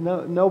because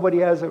nobody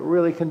has a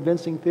really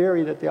convincing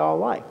theory that they all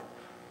like.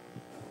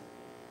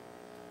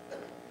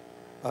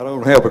 I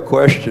don't have a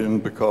question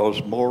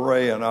because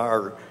Moray and I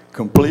are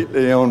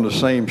completely on the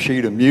same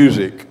sheet of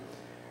music.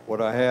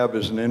 What I have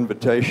is an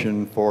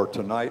invitation for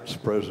tonight's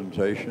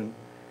presentation.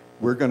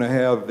 We're going to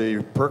have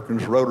the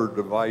Perkins rotor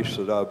device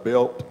that I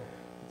built.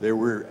 They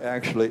were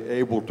actually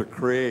able to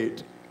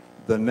create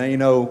the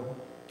nano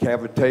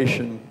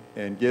cavitation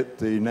and get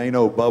the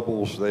nano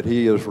bubbles that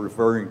he is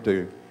referring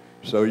to.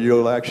 So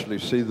you'll actually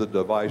see the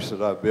device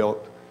that I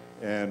built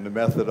and the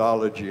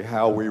methodology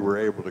how we were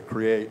able to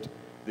create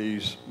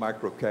these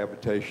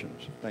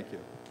microcavitations. Thank you.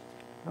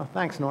 Oh,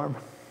 thanks, Norm.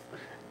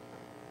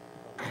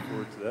 Looking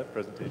forward to that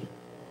presentation.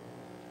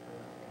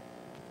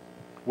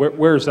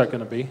 Where is that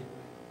going to be?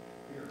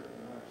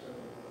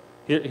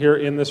 Here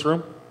in this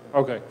room?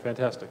 Okay,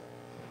 fantastic.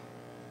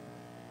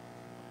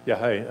 Yeah,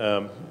 hi.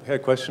 I had a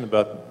question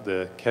about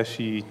the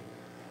Keshi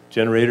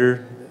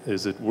generator.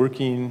 Is it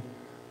working?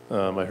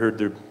 I heard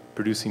they're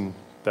producing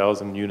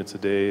 1,000 units a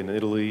day in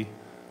Italy.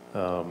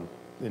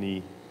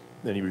 Any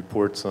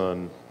reports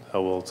on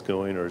how well it's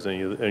going, or is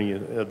any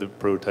of the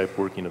prototype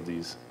working of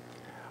these?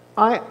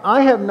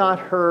 I have not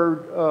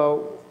heard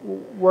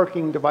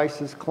working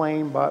devices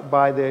claimed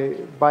by the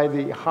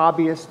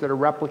hobbyists that are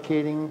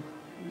replicating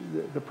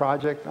the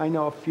project. I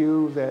know a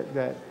few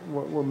that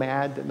were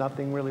mad that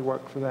nothing really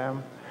worked for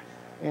them,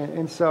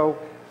 and so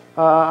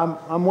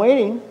I'm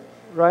waiting.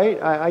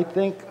 Right? I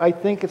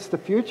think it's the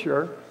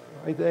future.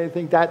 I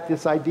think that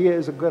this idea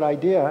is a good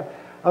idea.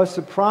 I was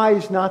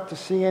surprised not to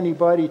see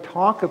anybody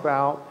talk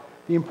about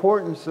the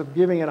importance of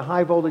giving it a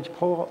high voltage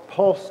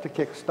pulse to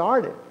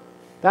kickstart it.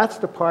 That's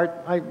the part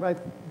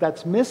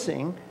that's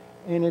missing,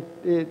 and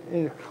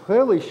it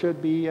clearly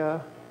should be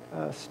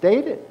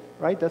stated,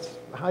 right? That's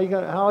how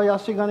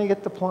else are you going to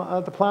get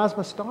the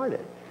plasma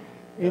started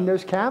in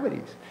those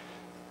cavities?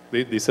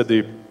 They said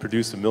they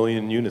produced 1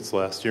 million units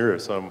last year,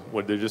 so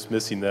they're just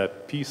missing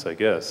that piece, I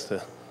guess,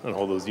 on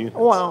all those units.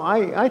 Well,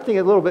 I think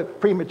it's a little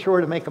bit premature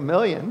to make 1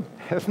 million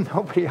if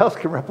nobody else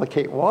can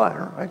replicate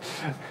water,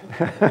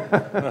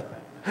 right?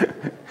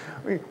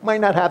 We might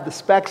not have the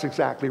specs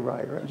exactly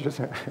right? Just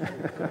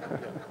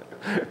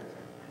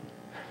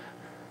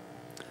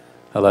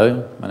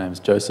Hello, my name is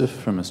Joseph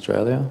from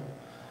Australia.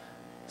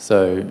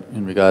 So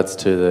in regards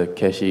to the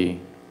Keshi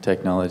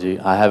technology,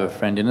 I have a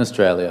friend in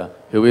Australia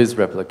who is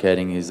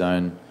replicating his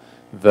own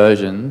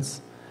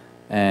versions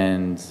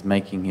and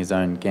making his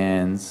own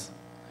GANs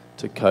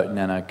to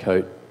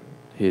nano-coat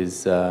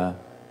his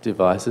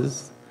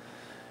devices.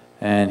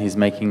 And he's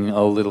making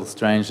little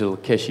strange little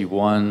Keshi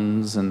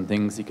wands and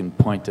things you can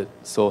point at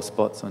sore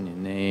spots on your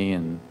knee.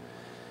 And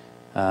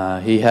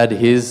he had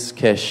his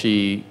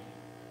Keshi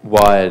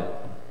wired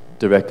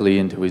directly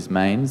into his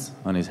mains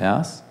on his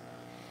house,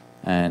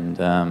 and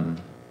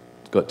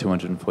got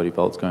 240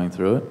 volts going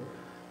through it.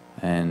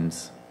 And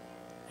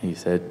he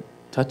said,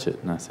 touch it.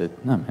 And I said,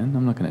 no, man,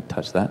 I'm not going to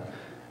touch that.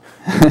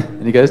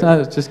 And he goes,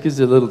 no, it just gives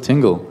you a little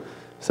tingle.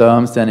 So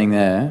I'm standing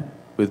there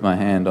with my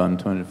hand on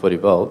 240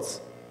 volts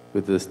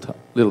with this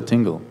little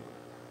tingle,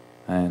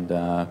 and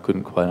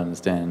couldn't quite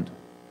understand.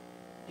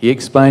 He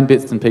explained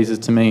bits and pieces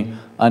to me.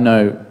 I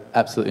know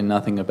absolutely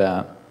nothing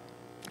about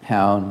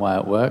how and why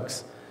it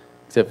works,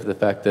 except for the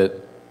fact that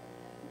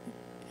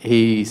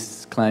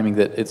he's claiming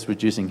that it's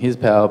reducing his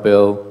power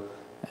bill,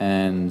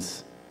 and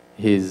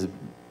he's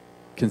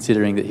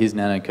considering that he's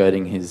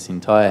nano-coating his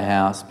entire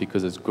house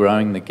because it's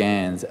growing the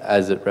GANs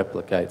as it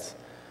replicates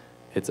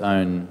its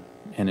own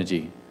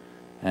energy.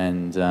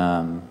 and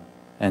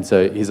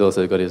so he's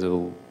also got his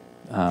little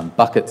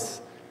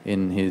buckets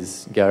in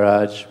his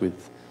garage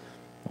with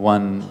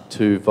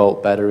 1-2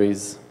 volt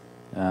batteries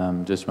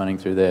just running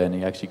through there, and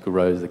he actually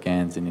grows the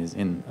GANs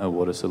in a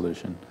water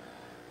solution,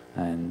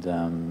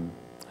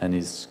 and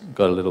he's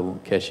got a little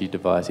Keshi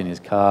device in his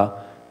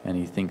car, and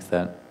he thinks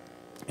that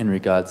in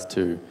regards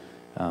to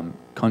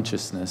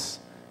consciousness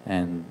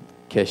and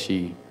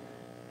Keshi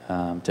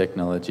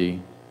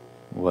technology,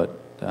 what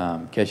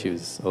Keshi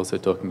was also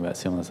talking about,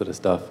 similar sort of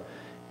stuff.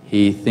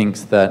 He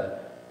thinks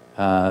that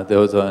there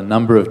was a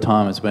number of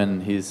times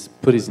when he's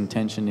put his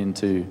intention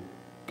into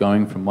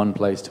going from one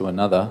place to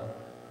another,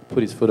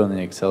 put his foot on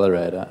the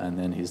accelerator, and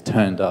then he's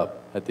turned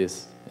up at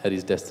his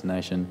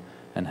destination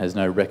and has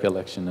no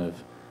recollection of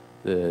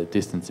the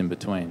distance in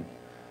between.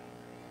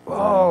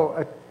 Whoa,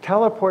 a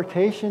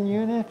teleportation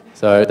unit?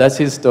 So that's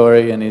his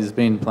story, and he's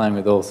been playing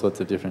with all sorts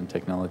of different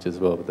technology as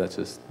well, but that's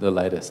just the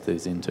latest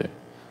he's into.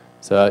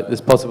 So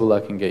it's possible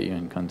I can get you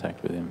in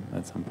contact with him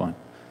at some point.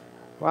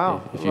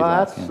 Wow, if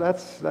well, like, yeah.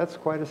 that's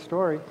quite a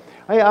story.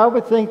 I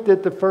would think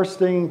that the first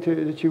thing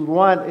that you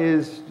want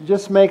is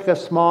just make a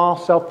small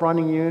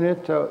self-running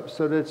unit so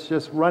that it's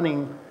just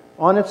running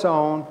on its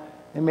own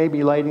and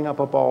maybe lighting up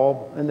a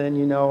bulb, and then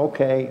you know,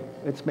 okay,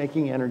 it's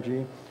making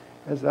energy.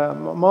 As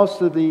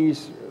most of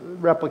these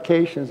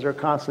replications, they're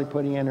constantly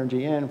putting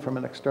energy in from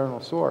an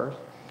external source.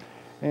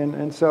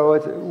 And so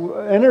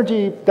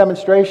energy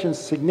demonstration is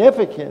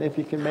significant if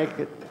you can make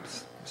it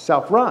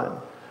self-run.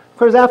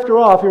 Because after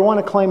all, if you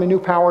want to claim a new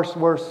power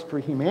source for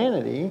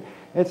humanity,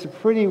 it's a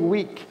pretty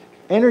weak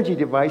energy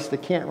device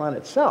that can't run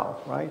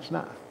itself, right? It's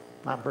not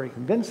very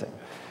convincing.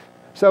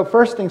 So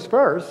first things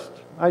first,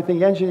 I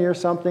think engineer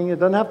something. It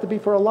doesn't have to be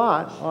for a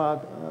lot.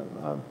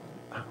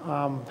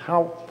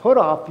 Hal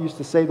Puthoff used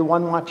to say the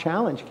 1 watt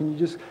challenge. Can you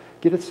just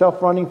get it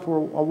self-running for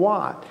a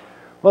watt?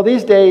 Well,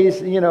 these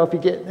days, you know, if you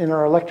get in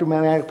our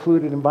electromagnetic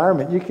polluted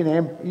environment, you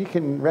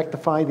can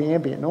rectify the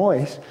ambient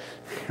noise,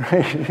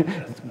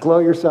 right? Glow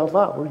yourself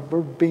up.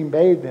 We're being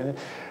bathed in it.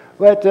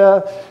 But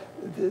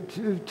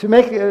to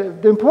make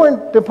the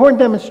important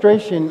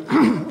demonstration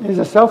is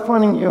a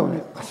self-running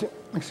unit.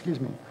 Excuse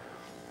me.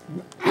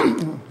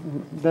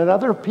 That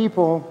other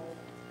people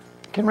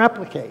can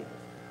replicate.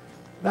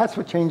 That's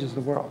what changes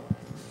the world.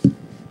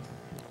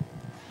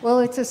 Well,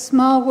 it's a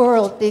small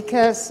world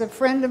because a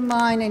friend of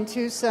mine in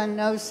Tucson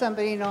knows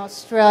somebody in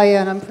Australia,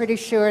 and I'm pretty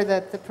sure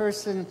that the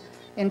person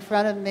in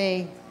front of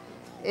me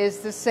is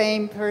the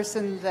same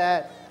person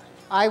that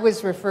I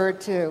was referred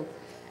to.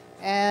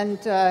 And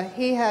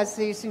he has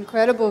these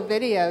incredible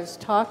videos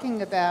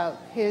talking about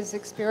his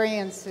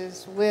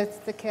experiences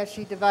with the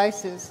Keshi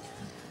devices.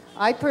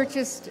 I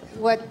purchased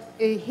what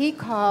he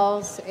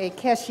calls a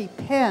Keshi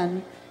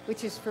pen,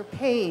 which is for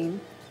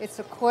pain. It's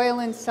a coil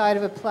inside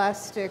of a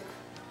plastic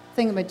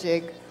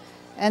thingamajig.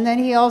 And then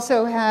he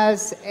also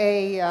has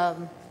a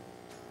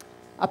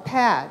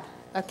pad,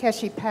 a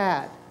Keshi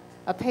pad.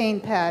 A pain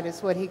pad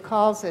is what he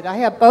calls it. I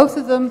have both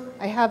of them.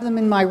 I have them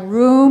in my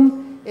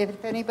room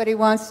if anybody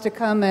wants to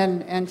come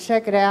and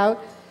check it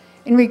out.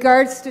 In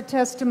regards to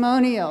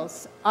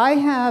testimonials, I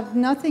have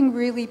nothing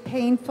really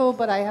painful,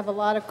 but I have a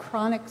lot of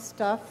chronic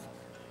stuff.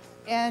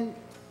 And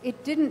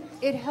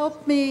it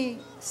helped me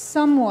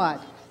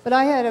somewhat. But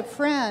I had a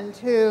friend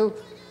who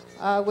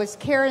was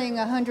carrying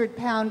a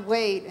 100-pound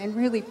weight and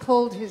really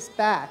pulled his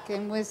back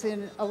and was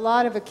in a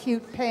lot of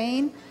acute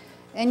pain.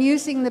 And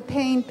using the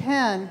pain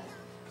pen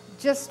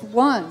just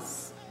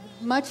once,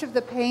 much of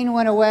the pain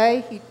went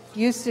away. He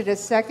used it a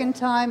second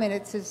time, and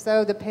it's as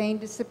though the pain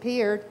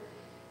disappeared.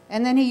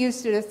 And then he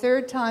used it a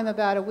third time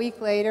about a week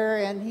later,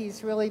 and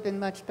he's really been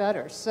much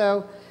better.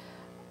 So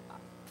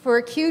for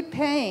acute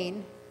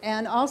pain,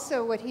 and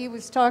also what he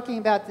was talking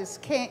about, this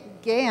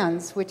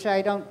GANs, which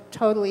I don't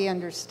totally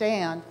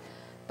understand,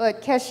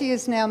 but Keshi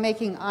is now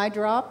making eye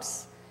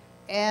drops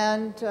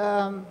and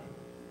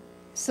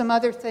some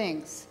other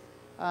things,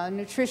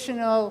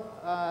 nutritional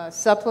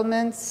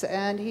supplements,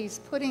 and he's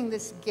putting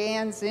this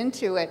GANs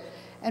into it.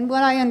 And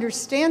what I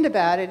understand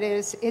about it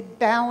is it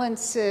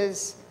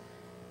balances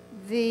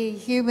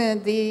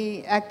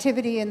the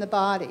activity in the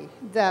body,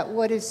 that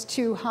what is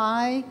too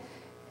high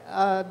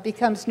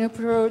becomes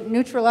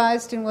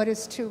neutralized, and what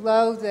is too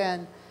low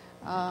then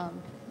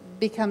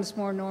becomes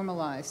more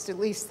normalized. At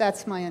least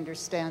that's my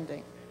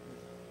understanding.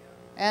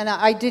 And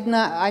I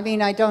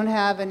don't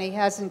have, and he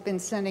hasn't been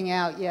sending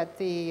out yet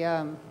the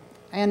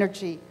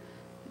energy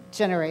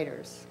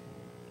generators.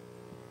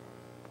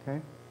 Okay.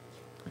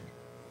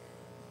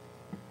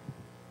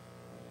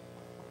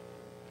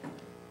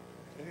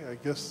 Okay, I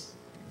guess,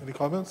 any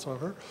comments on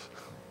her?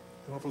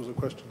 I don't know if it was a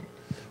question.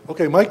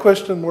 Okay, my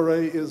question,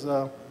 Moray, is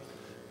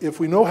if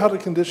we know how to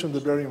condition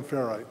the barium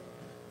ferrite,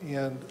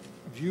 and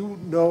do you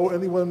know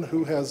anyone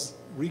who has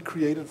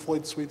recreated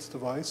Floyd Sweet's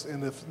device?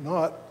 And if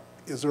not,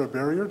 is there a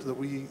barrier that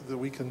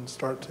we can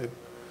start to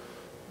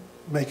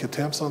make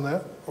attempts on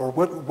that? Or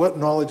what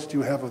knowledge do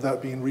you have of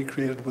that being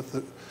recreated with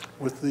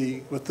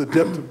the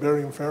depth of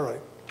barium ferrite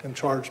and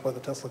charged by the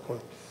Tesla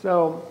coil?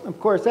 So, of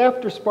course,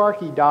 after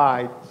Sparky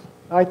died,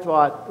 I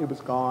thought it was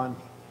gone.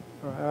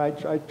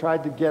 I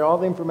tried to get all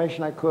the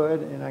information I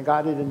could, and I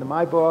got it into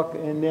my book.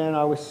 And then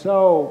I was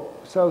so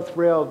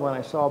thrilled when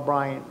I saw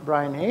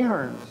Brian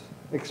Ahern's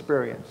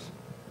experience.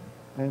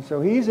 And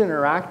so he's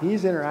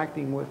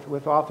interacting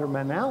with author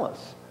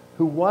Manalis,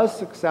 who was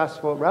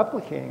successful at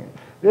replicating it.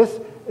 This,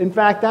 in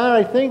fact,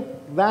 I think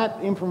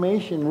that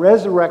information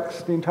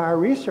resurrects the entire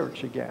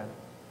research again.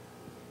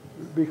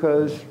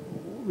 Because,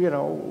 you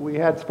know, we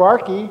had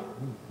Sparky,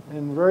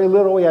 and very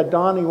little, we had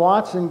Donnie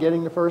Watson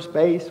getting to first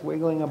base,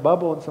 wiggling a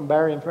bubble in some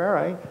barium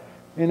ferrite.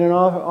 And then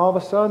all of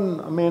a sudden,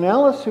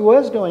 Manalis, who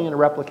was doing a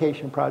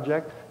replication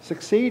project,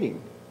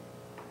 succeeding.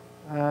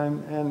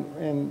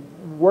 And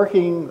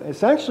working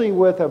essentially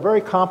with a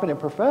very competent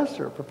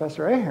professor,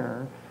 Professor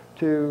Ahern,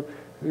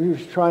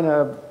 who's trying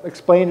to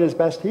explain it as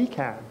best he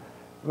can.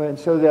 And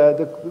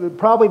so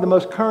probably the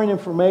most current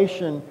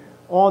information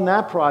on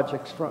that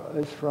project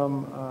is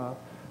from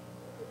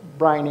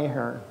Brian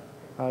Ahern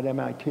at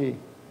MIT.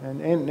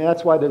 And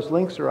that's why those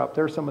links are up.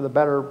 They're some of the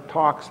better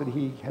talks that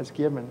he has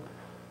given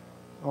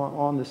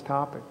on this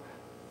topic.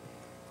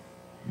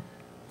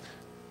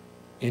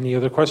 Any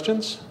other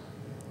questions?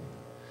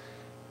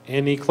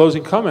 Any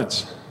closing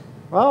comments?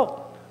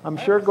 Well, I'm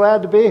sure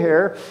glad to be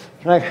here.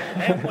 I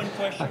have one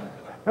question.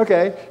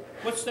 Okay.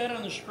 What's that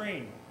on the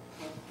screen?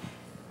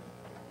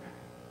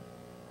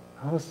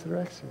 How's the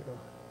Rexio?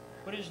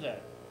 What is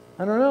that?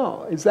 I don't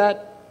know. Is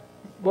that...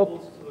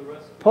 Well,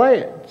 play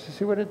it to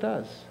see what it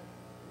does.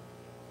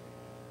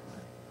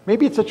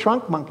 Maybe it's a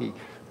trunk monkey.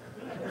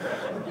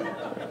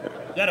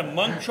 Is that a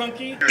monk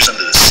chunky? Under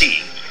the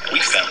sea, we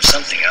found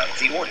something out of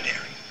the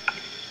ordinary.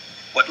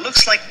 What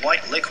looks like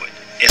white liquid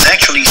is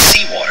actually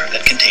seawater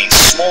that contains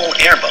small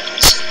air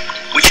bubbles,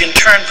 which in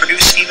turn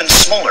produce even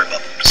smaller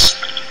bubbles.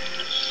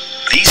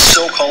 These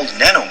so-called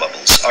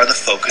nanobubbles are the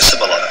focus of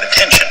a lot of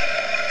attention,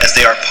 as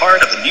they are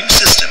part of a new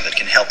system that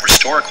can help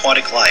restore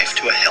aquatic life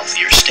to a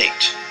healthier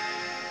state.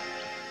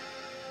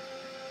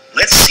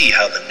 Let's see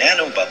how the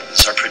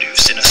nanobubbles are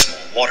produced in a small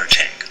water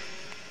tank.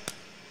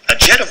 A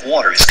jet of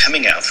water is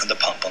coming out from the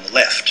pump on the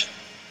left.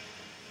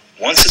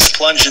 Once it's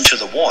plunged into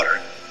the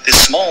water, this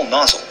small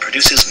nozzle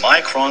produces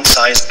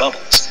micron-sized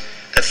bubbles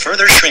that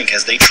further shrink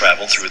as they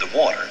travel through the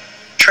water,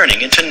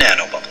 turning into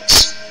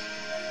nanobubbles.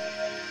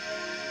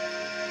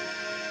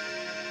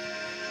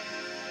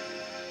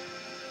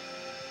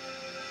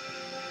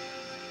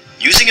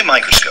 Using a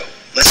microscope,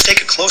 let's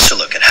take a closer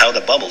look at how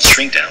the bubbles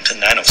shrink down to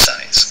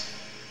nanosize.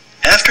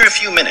 After a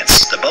few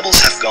minutes, the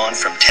bubbles have gone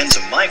from tens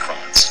of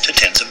microns to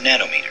tens of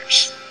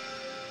nanometers.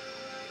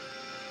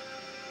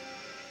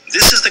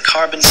 This is the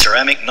carbon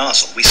ceramic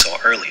nozzle we saw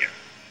earlier.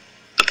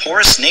 The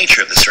porous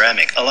nature of the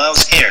ceramic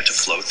allows air to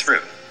flow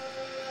through.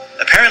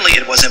 Apparently,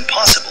 it was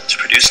impossible to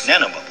produce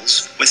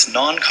nanobubbles with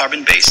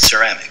non-carbon-based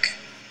ceramic.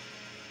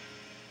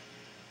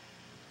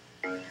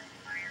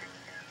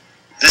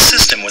 This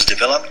system was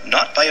developed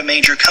not by a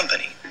major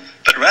company,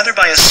 but rather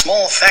by a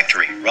small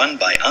factory run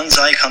by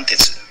Anzai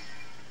Kantetsu.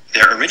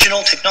 Their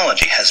original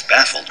technology has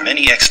baffled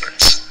many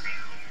experts.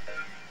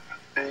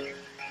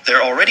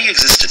 There already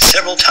existed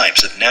several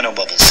types of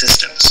nanobubble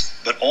systems,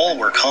 but all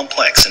were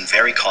complex and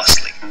very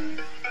costly.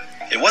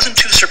 It wasn't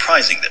too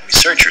surprising that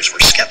researchers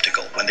were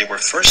skeptical when they were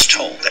first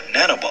told that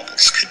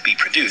nanobubbles could be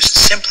produced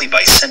simply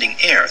by sending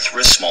air through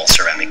a small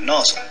ceramic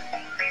nozzle.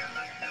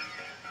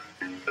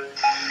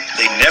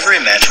 They never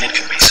imagined it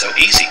could be so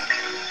easy.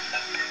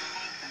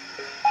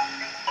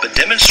 But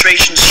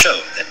demonstrations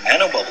showed that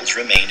nanobubbles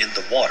remained in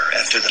the water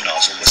after the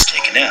nozzle was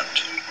taken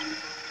out.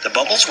 The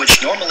bubbles,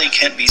 which normally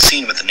can't be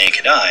seen with the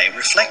naked eye,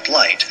 reflect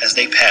light as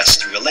they pass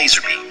through a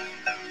laser beam.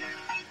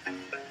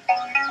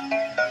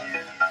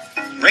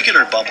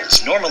 Regular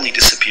bubbles normally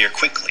disappear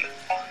quickly,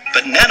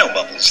 but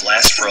nanobubbles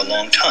last for a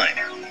long time,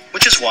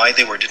 which is why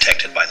they were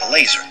detected by the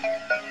laser.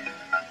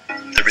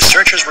 The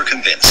researchers were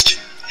convinced,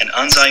 and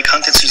Anzai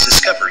Kantetsu's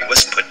discovery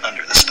was put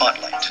under the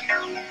spotlight.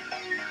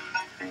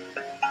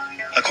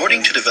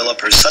 According to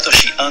developer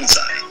Satoshi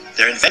Anzai,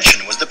 their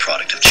invention was the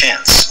product of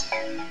chance.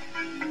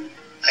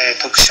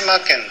 徳島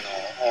県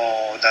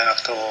の大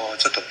学と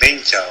ちょっとベ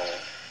ンチャーを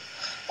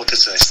お手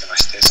伝いしてま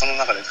して、その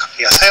中で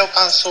野菜を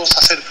乾燥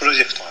させるプロ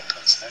ジェクトがあった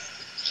んですね。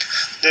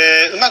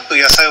で、うまく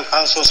野菜を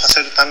乾燥さ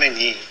せるため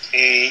に、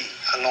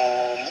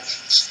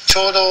ち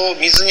ょうど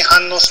水に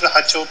反応する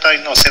波長帯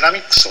のセラミ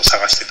ックスを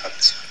探してたんで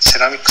すよ。セ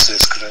ラミックスで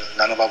作る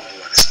ナノバブ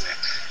ルはです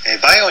ね、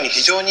バイオに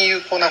非常に有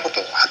効なこ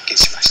とを発見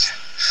しまし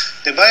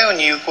て、でバイオ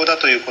に有効だ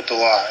ということ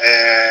は、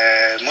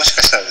もし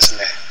かしたらです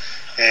ね、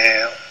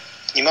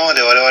今ま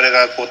で我々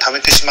がこう溜め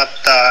てしまっ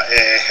た、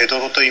ヘド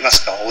ロといいま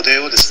すか、汚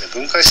泥をですね、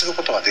分解する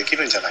ことができ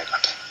るんじゃないか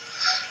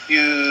とい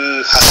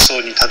う発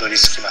想にたどり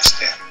着きまし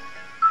て。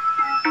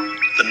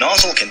The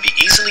nozzle can be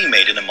easily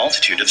made in a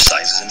multitude of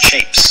sizes and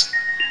shapes.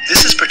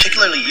 This is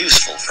particularly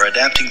useful for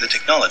adapting the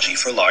technology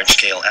for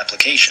large-scale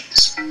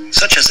applications,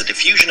 such as the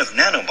diffusion of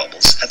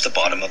nanobubbles at the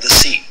bottom of the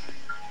sea.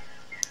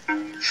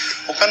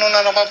 他の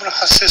ナノバブル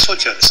発生装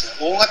置はですね、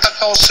大型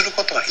化をする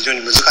ことが非常に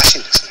難しい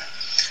んですね。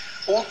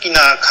大き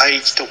な海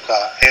域とか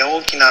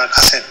大きな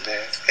河川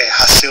で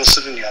発生を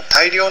するには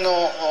大量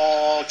の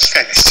機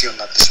械が必要に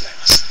なってしまい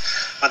ます。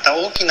また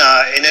大き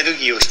なエネル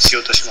ギーを必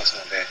要とします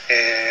ので、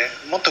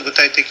もっと具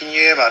体的に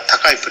言えば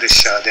高いプレッ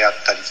シャーであっ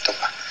たりと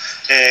か、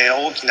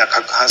大きな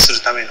攪拌す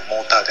るための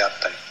モーターであっ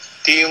たりっ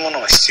ていうも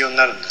のが必要に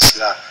なるんです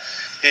が、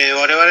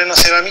我々の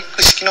セラミッ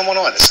ク式のも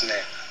のはですね、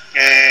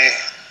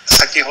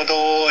先ほ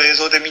ど映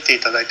像で見てい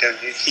ただいたよ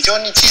うに非常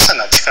に小さ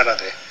な力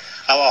で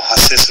泡を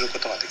発生するこ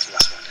とができま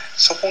すので、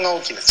そこが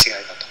大きな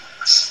違いだと思い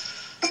ます。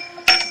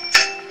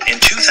In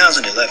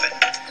 2011,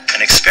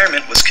 an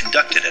experiment was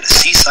conducted at a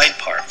seaside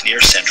park near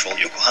central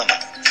Yokohama.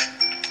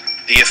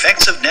 The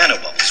effects of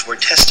nanobubbles were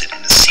tested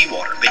in the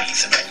seawater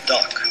beneath an old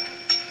dock.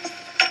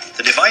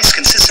 The device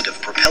consisted of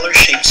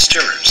propeller-shaped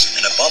stirrers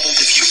and a bubble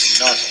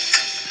diffusing nozzle.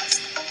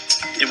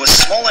 It was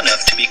small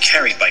enough to be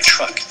carried by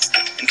truck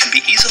and can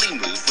be easily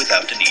moved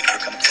without the need for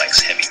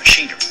complex heavy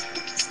machinery.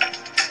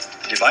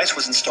 The device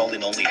was installed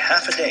in only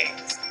half a day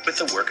with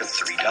the work of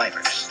 3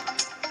 divers.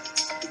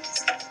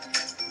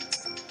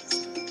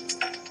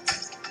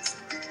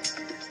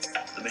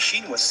 The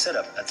machine was set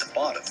up at the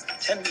bottom,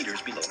 10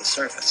 meters below the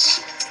surface.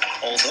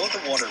 Although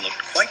the water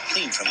looked quite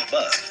clean from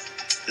above,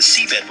 the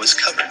seabed was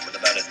covered with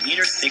about a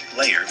meter-thick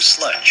layer of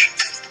sludge.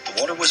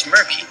 The water was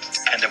murky,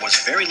 and there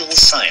was very little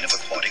sign of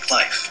aquatic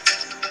life.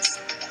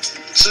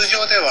 通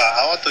常で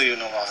は泡という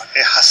のは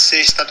発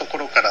生したとこ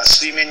ろから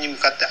水面に向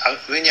かって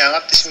上に上が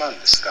ってしまうん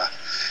ですが、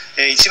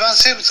一番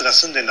生物が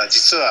住んでいるのは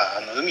実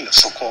は海の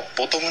底、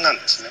ボトムなん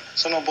ですね。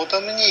そのボト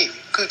ムに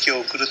空気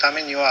を送るた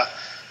めには、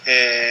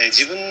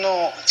自分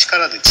の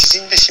力で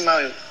縮んでしま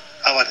う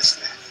泡です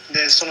ね。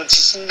でその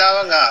縮んだ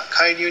泡が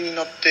海流に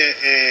乗っ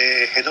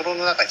て、ヘドロ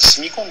の中に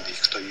染み込んでい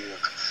くというよ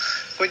うな、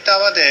こういった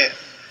泡で、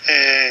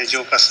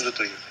浄化する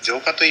という、浄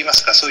化といいま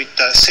すか、そういっ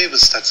た生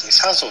物たちに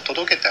酸素を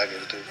届けてあげ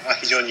るというのが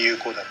非常に有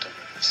効だと思い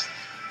ます。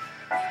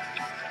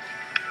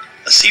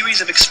A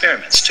series of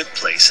experiments took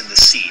place in the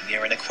sea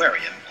near an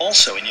aquarium,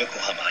 also in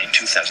Yokohama in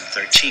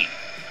 2013.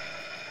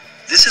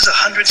 This is a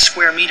 100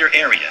 square meter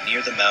area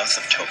near the mouth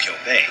of Tokyo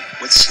Bay,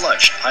 with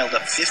sludge piled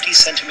up 50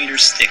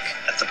 centimeters thick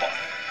at the bottom.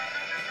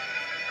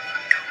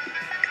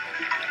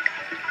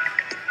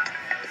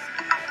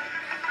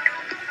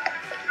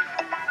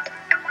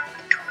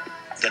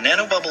 The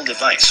nanobubble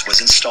device was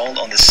installed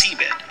on the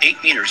seabed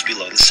 8 meters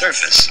below the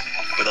surface,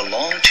 with a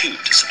long tube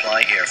to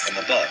supply air from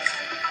above.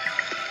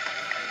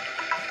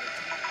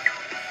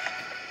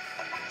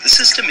 The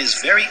system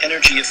is very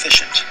energy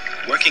efficient,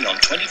 working on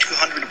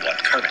 2200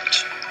 watt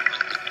current.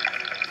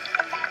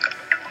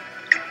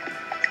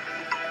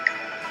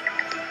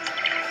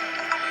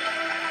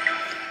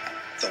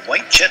 The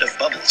white jet of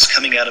bubbles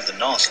coming out of the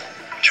nozzle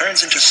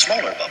turns into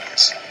smaller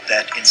bubbles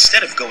that,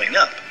 instead of going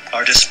up,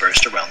 are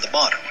dispersed around the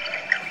bottom.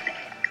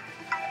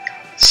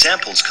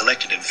 Samples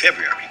collected in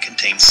February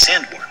contained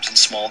sandworms and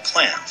small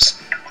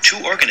clams,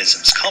 2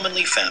 organisms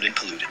commonly found in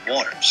polluted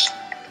waters.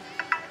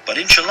 But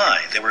in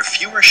July, there were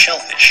fewer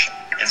shellfish,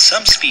 and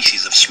some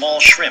species of small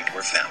shrimp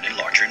were found in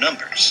larger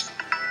numbers.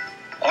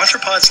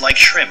 Arthropods like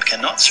shrimp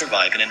cannot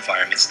survive in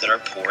environments that are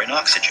poor in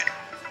oxygen.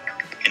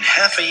 In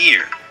half a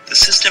year, the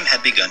system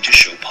had begun to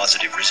show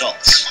positive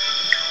results.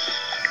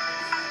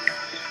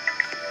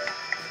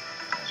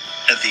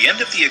 At the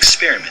end of the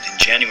experiment in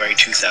January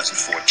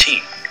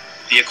 2014,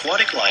 the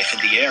aquatic life in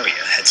the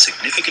area had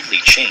significantly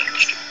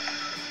changed.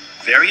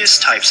 Various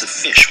types of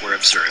fish were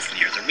observed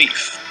near the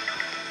reef.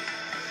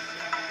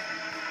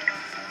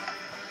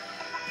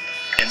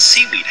 And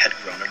seaweed had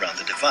grown around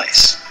the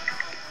device.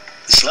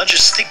 The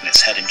sludge's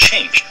thickness hadn't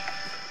changed,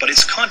 but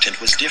its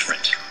content was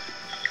different.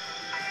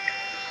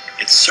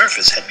 Its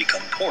surface had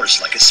become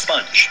porous like a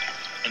sponge,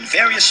 and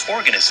various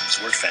organisms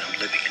were found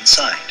living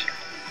inside.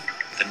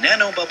 The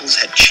nanobubbles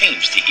had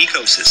changed the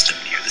ecosystem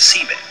near the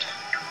seabed.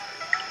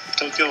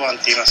 東京湾っ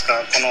て言いますか、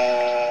こ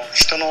の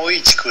人の多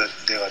い地区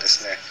ではで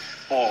すね、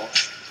もう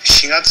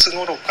4月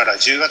頃から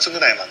10月ぐ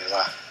らいまで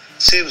は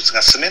生物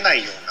が住めない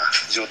ような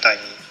状態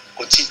に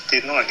陥って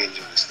いるのが現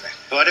状ですね。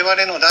我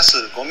々の出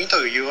すゴミ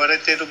と言われ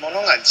ているも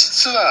のが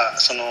実は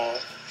その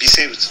微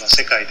生物の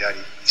世界であり、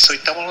そうい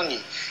ったもの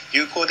に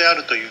有効であ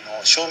るというの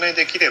を証明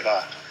できれ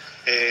ば、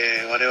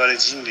我々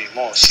人類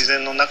も自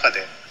然の中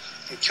で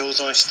共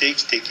存して生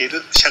きていけ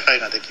る社会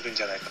ができるん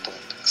じゃないかと思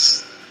っていま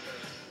す。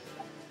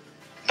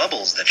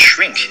Bubbles that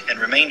shrink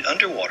and remain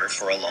underwater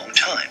for a long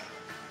time.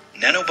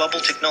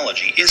 Nanobubble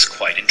technology is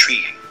quite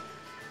intriguing.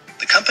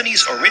 The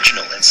company's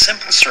original and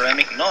simple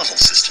ceramic nozzle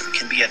system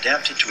can be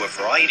adapted to a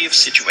variety of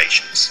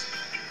situations.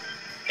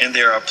 And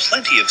there are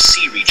plenty of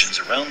sea regions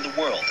around the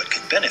world that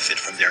could benefit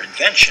from their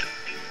invention,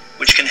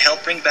 which can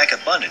help bring back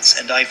abundance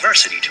and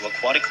diversity to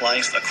aquatic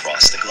life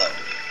across the globe.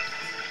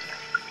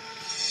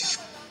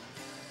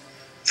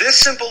 This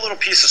simple little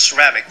piece of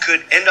ceramic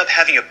could end up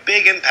having a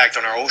big impact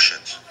on our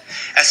oceans.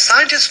 As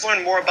scientists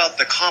learn more about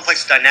the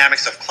complex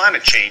dynamics of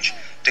climate change,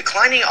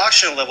 declining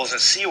oxygen levels in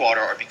seawater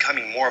are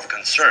becoming more of a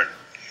concern.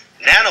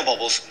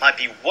 Nanobubbles might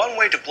be one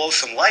way to blow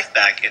some life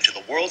back into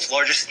the world's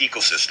largest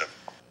ecosystem.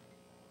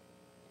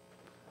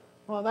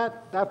 Well,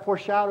 that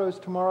foreshadows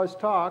tomorrow's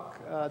talk,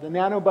 the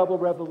nanobubble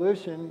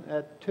revolution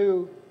at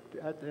 2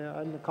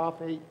 on the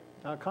COP8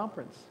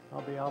 conference.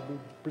 I'll be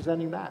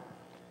presenting that.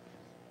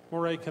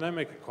 Moray, can I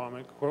make a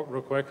comment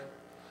real quick?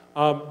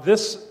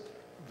 This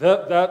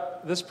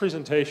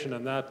presentation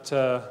and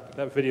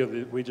that video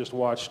that we just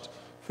watched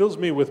fills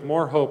me with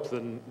more hope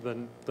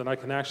than I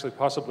can actually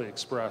possibly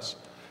express.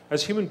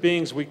 As human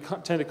beings, we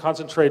tend to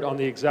concentrate on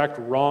the exact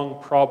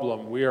wrong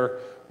problem. We are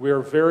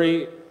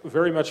very,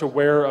 very much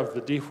aware of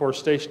the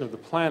deforestation of the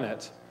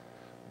planet,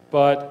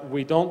 but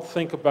we don't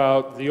think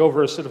about the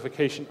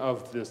over-acidification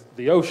of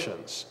the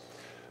oceans.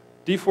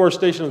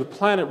 Deforestation of the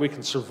planet we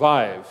can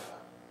survive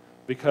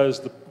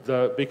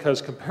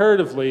because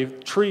comparatively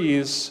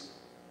trees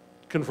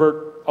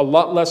convert a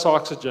lot less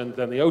oxygen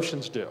than the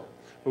oceans do.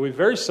 But we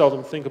very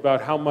seldom think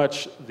about how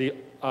much the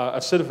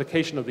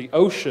acidification of the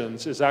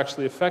oceans is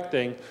actually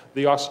affecting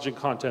the oxygen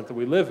content that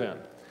we live in.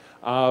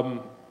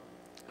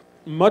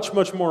 Much,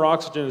 much more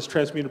oxygen is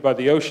transmuted by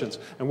the oceans.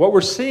 And what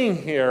we're seeing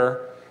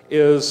here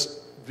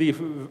is,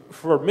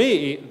 for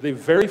me, the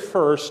very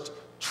first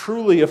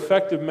truly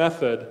effective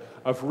method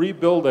of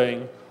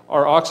rebuilding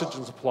our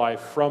oxygen supply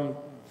from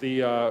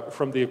the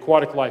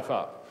aquatic life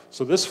up.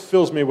 So this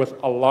fills me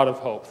with a lot of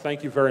hope.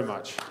 Thank you very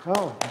much.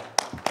 Oh.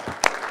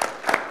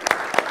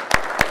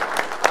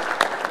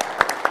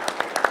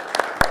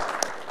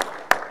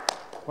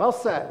 Well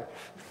said.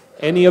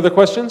 Any other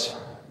questions?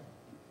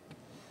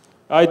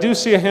 I do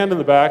see a hand in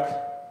the back.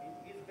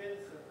 He's been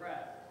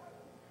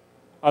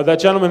suppressed. That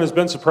gentleman has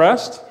been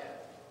suppressed? Yes.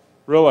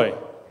 Really?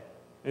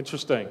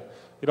 Interesting.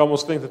 You'd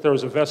almost think that there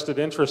was a vested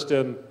interest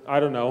in,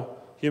 I don't know,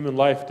 human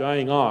life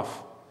dying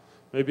off.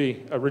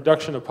 Maybe a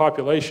reduction of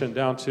population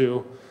down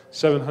to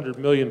 700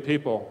 million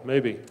people,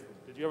 maybe.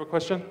 Did you have a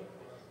question?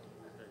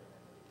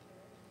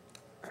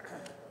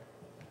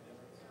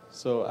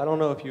 So I don't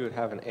know if you would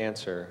have an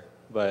answer,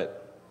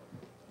 but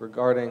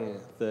regarding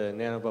the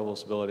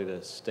nanobubble's ability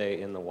to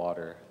stay in the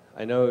water,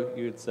 I know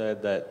you had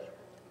said that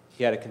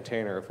he had a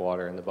container of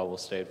water and the bubble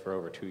stayed for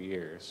over 2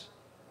 years.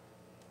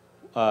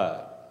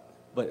 But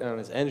on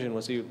his engine,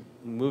 was he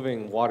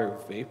moving water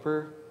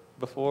vapor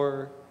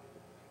before?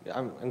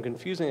 I'm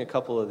confusing a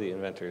couple of the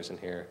inventors in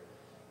here.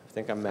 I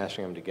think I'm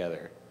mashing them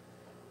together.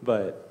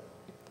 But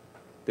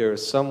there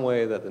was some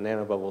way that the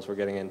nanobubbles were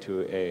getting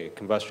into a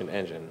combustion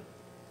engine.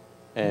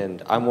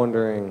 And I'm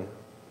wondering,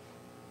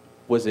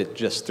 was it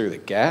just through the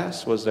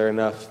gas? Was there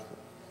enough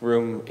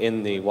room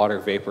in the water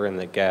vapor and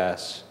the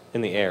gas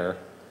in the air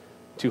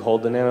to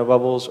hold the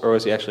nanobubbles, or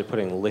was he actually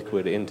putting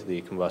liquid into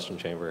the combustion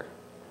chamber?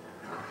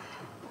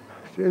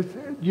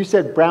 You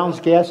said Brown's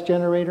gas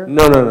generator?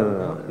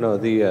 No,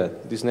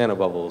 these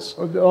nanobubbles.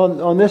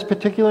 On this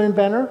particular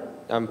inventor?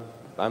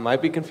 I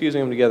might be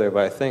confusing them together,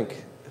 but I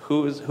think,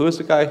 who is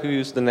the guy who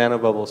used the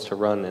nanobubbles to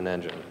run an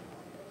engine?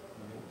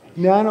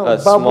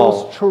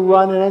 Nanobubbles to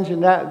run an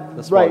engine,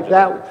 right,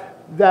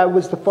 that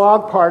was the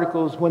fog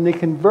particles when they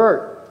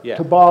convert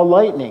to ball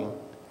lightning.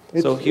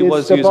 So he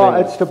was using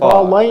it's the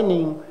ball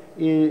lightning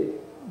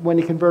when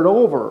you convert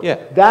over. Yeah.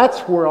 That's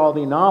where all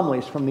the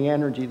anomalies from the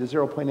energy, the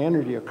zero-point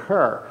energy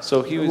occur.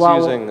 So he was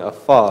using a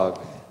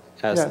fog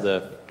as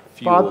the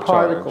fuel fog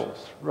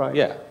particles, right.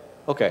 Yeah,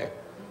 okay.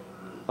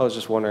 I was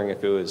just wondering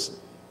if it was...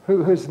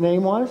 Who his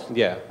name was?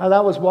 Yeah.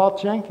 That was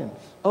Walt Jenkins.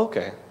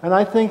 Okay. And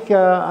I think,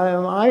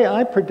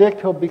 I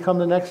predict he'll become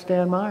the next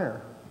Stan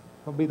Meyer.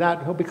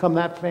 He'll become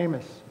that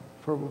famous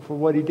for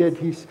what he did.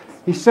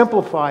 He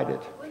simplified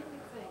it.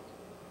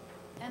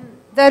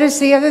 That is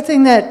the other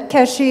thing that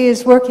Keshi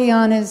is working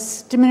on,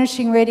 is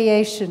diminishing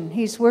radiation.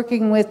 He's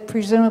working with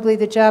presumably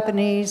the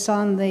Japanese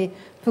on the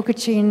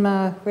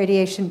Fukushima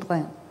radiation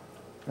plant.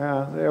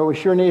 We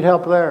sure need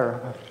help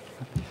there.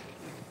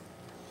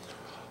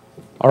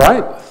 All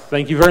right.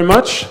 Thank you very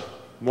much.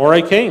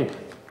 Moray King.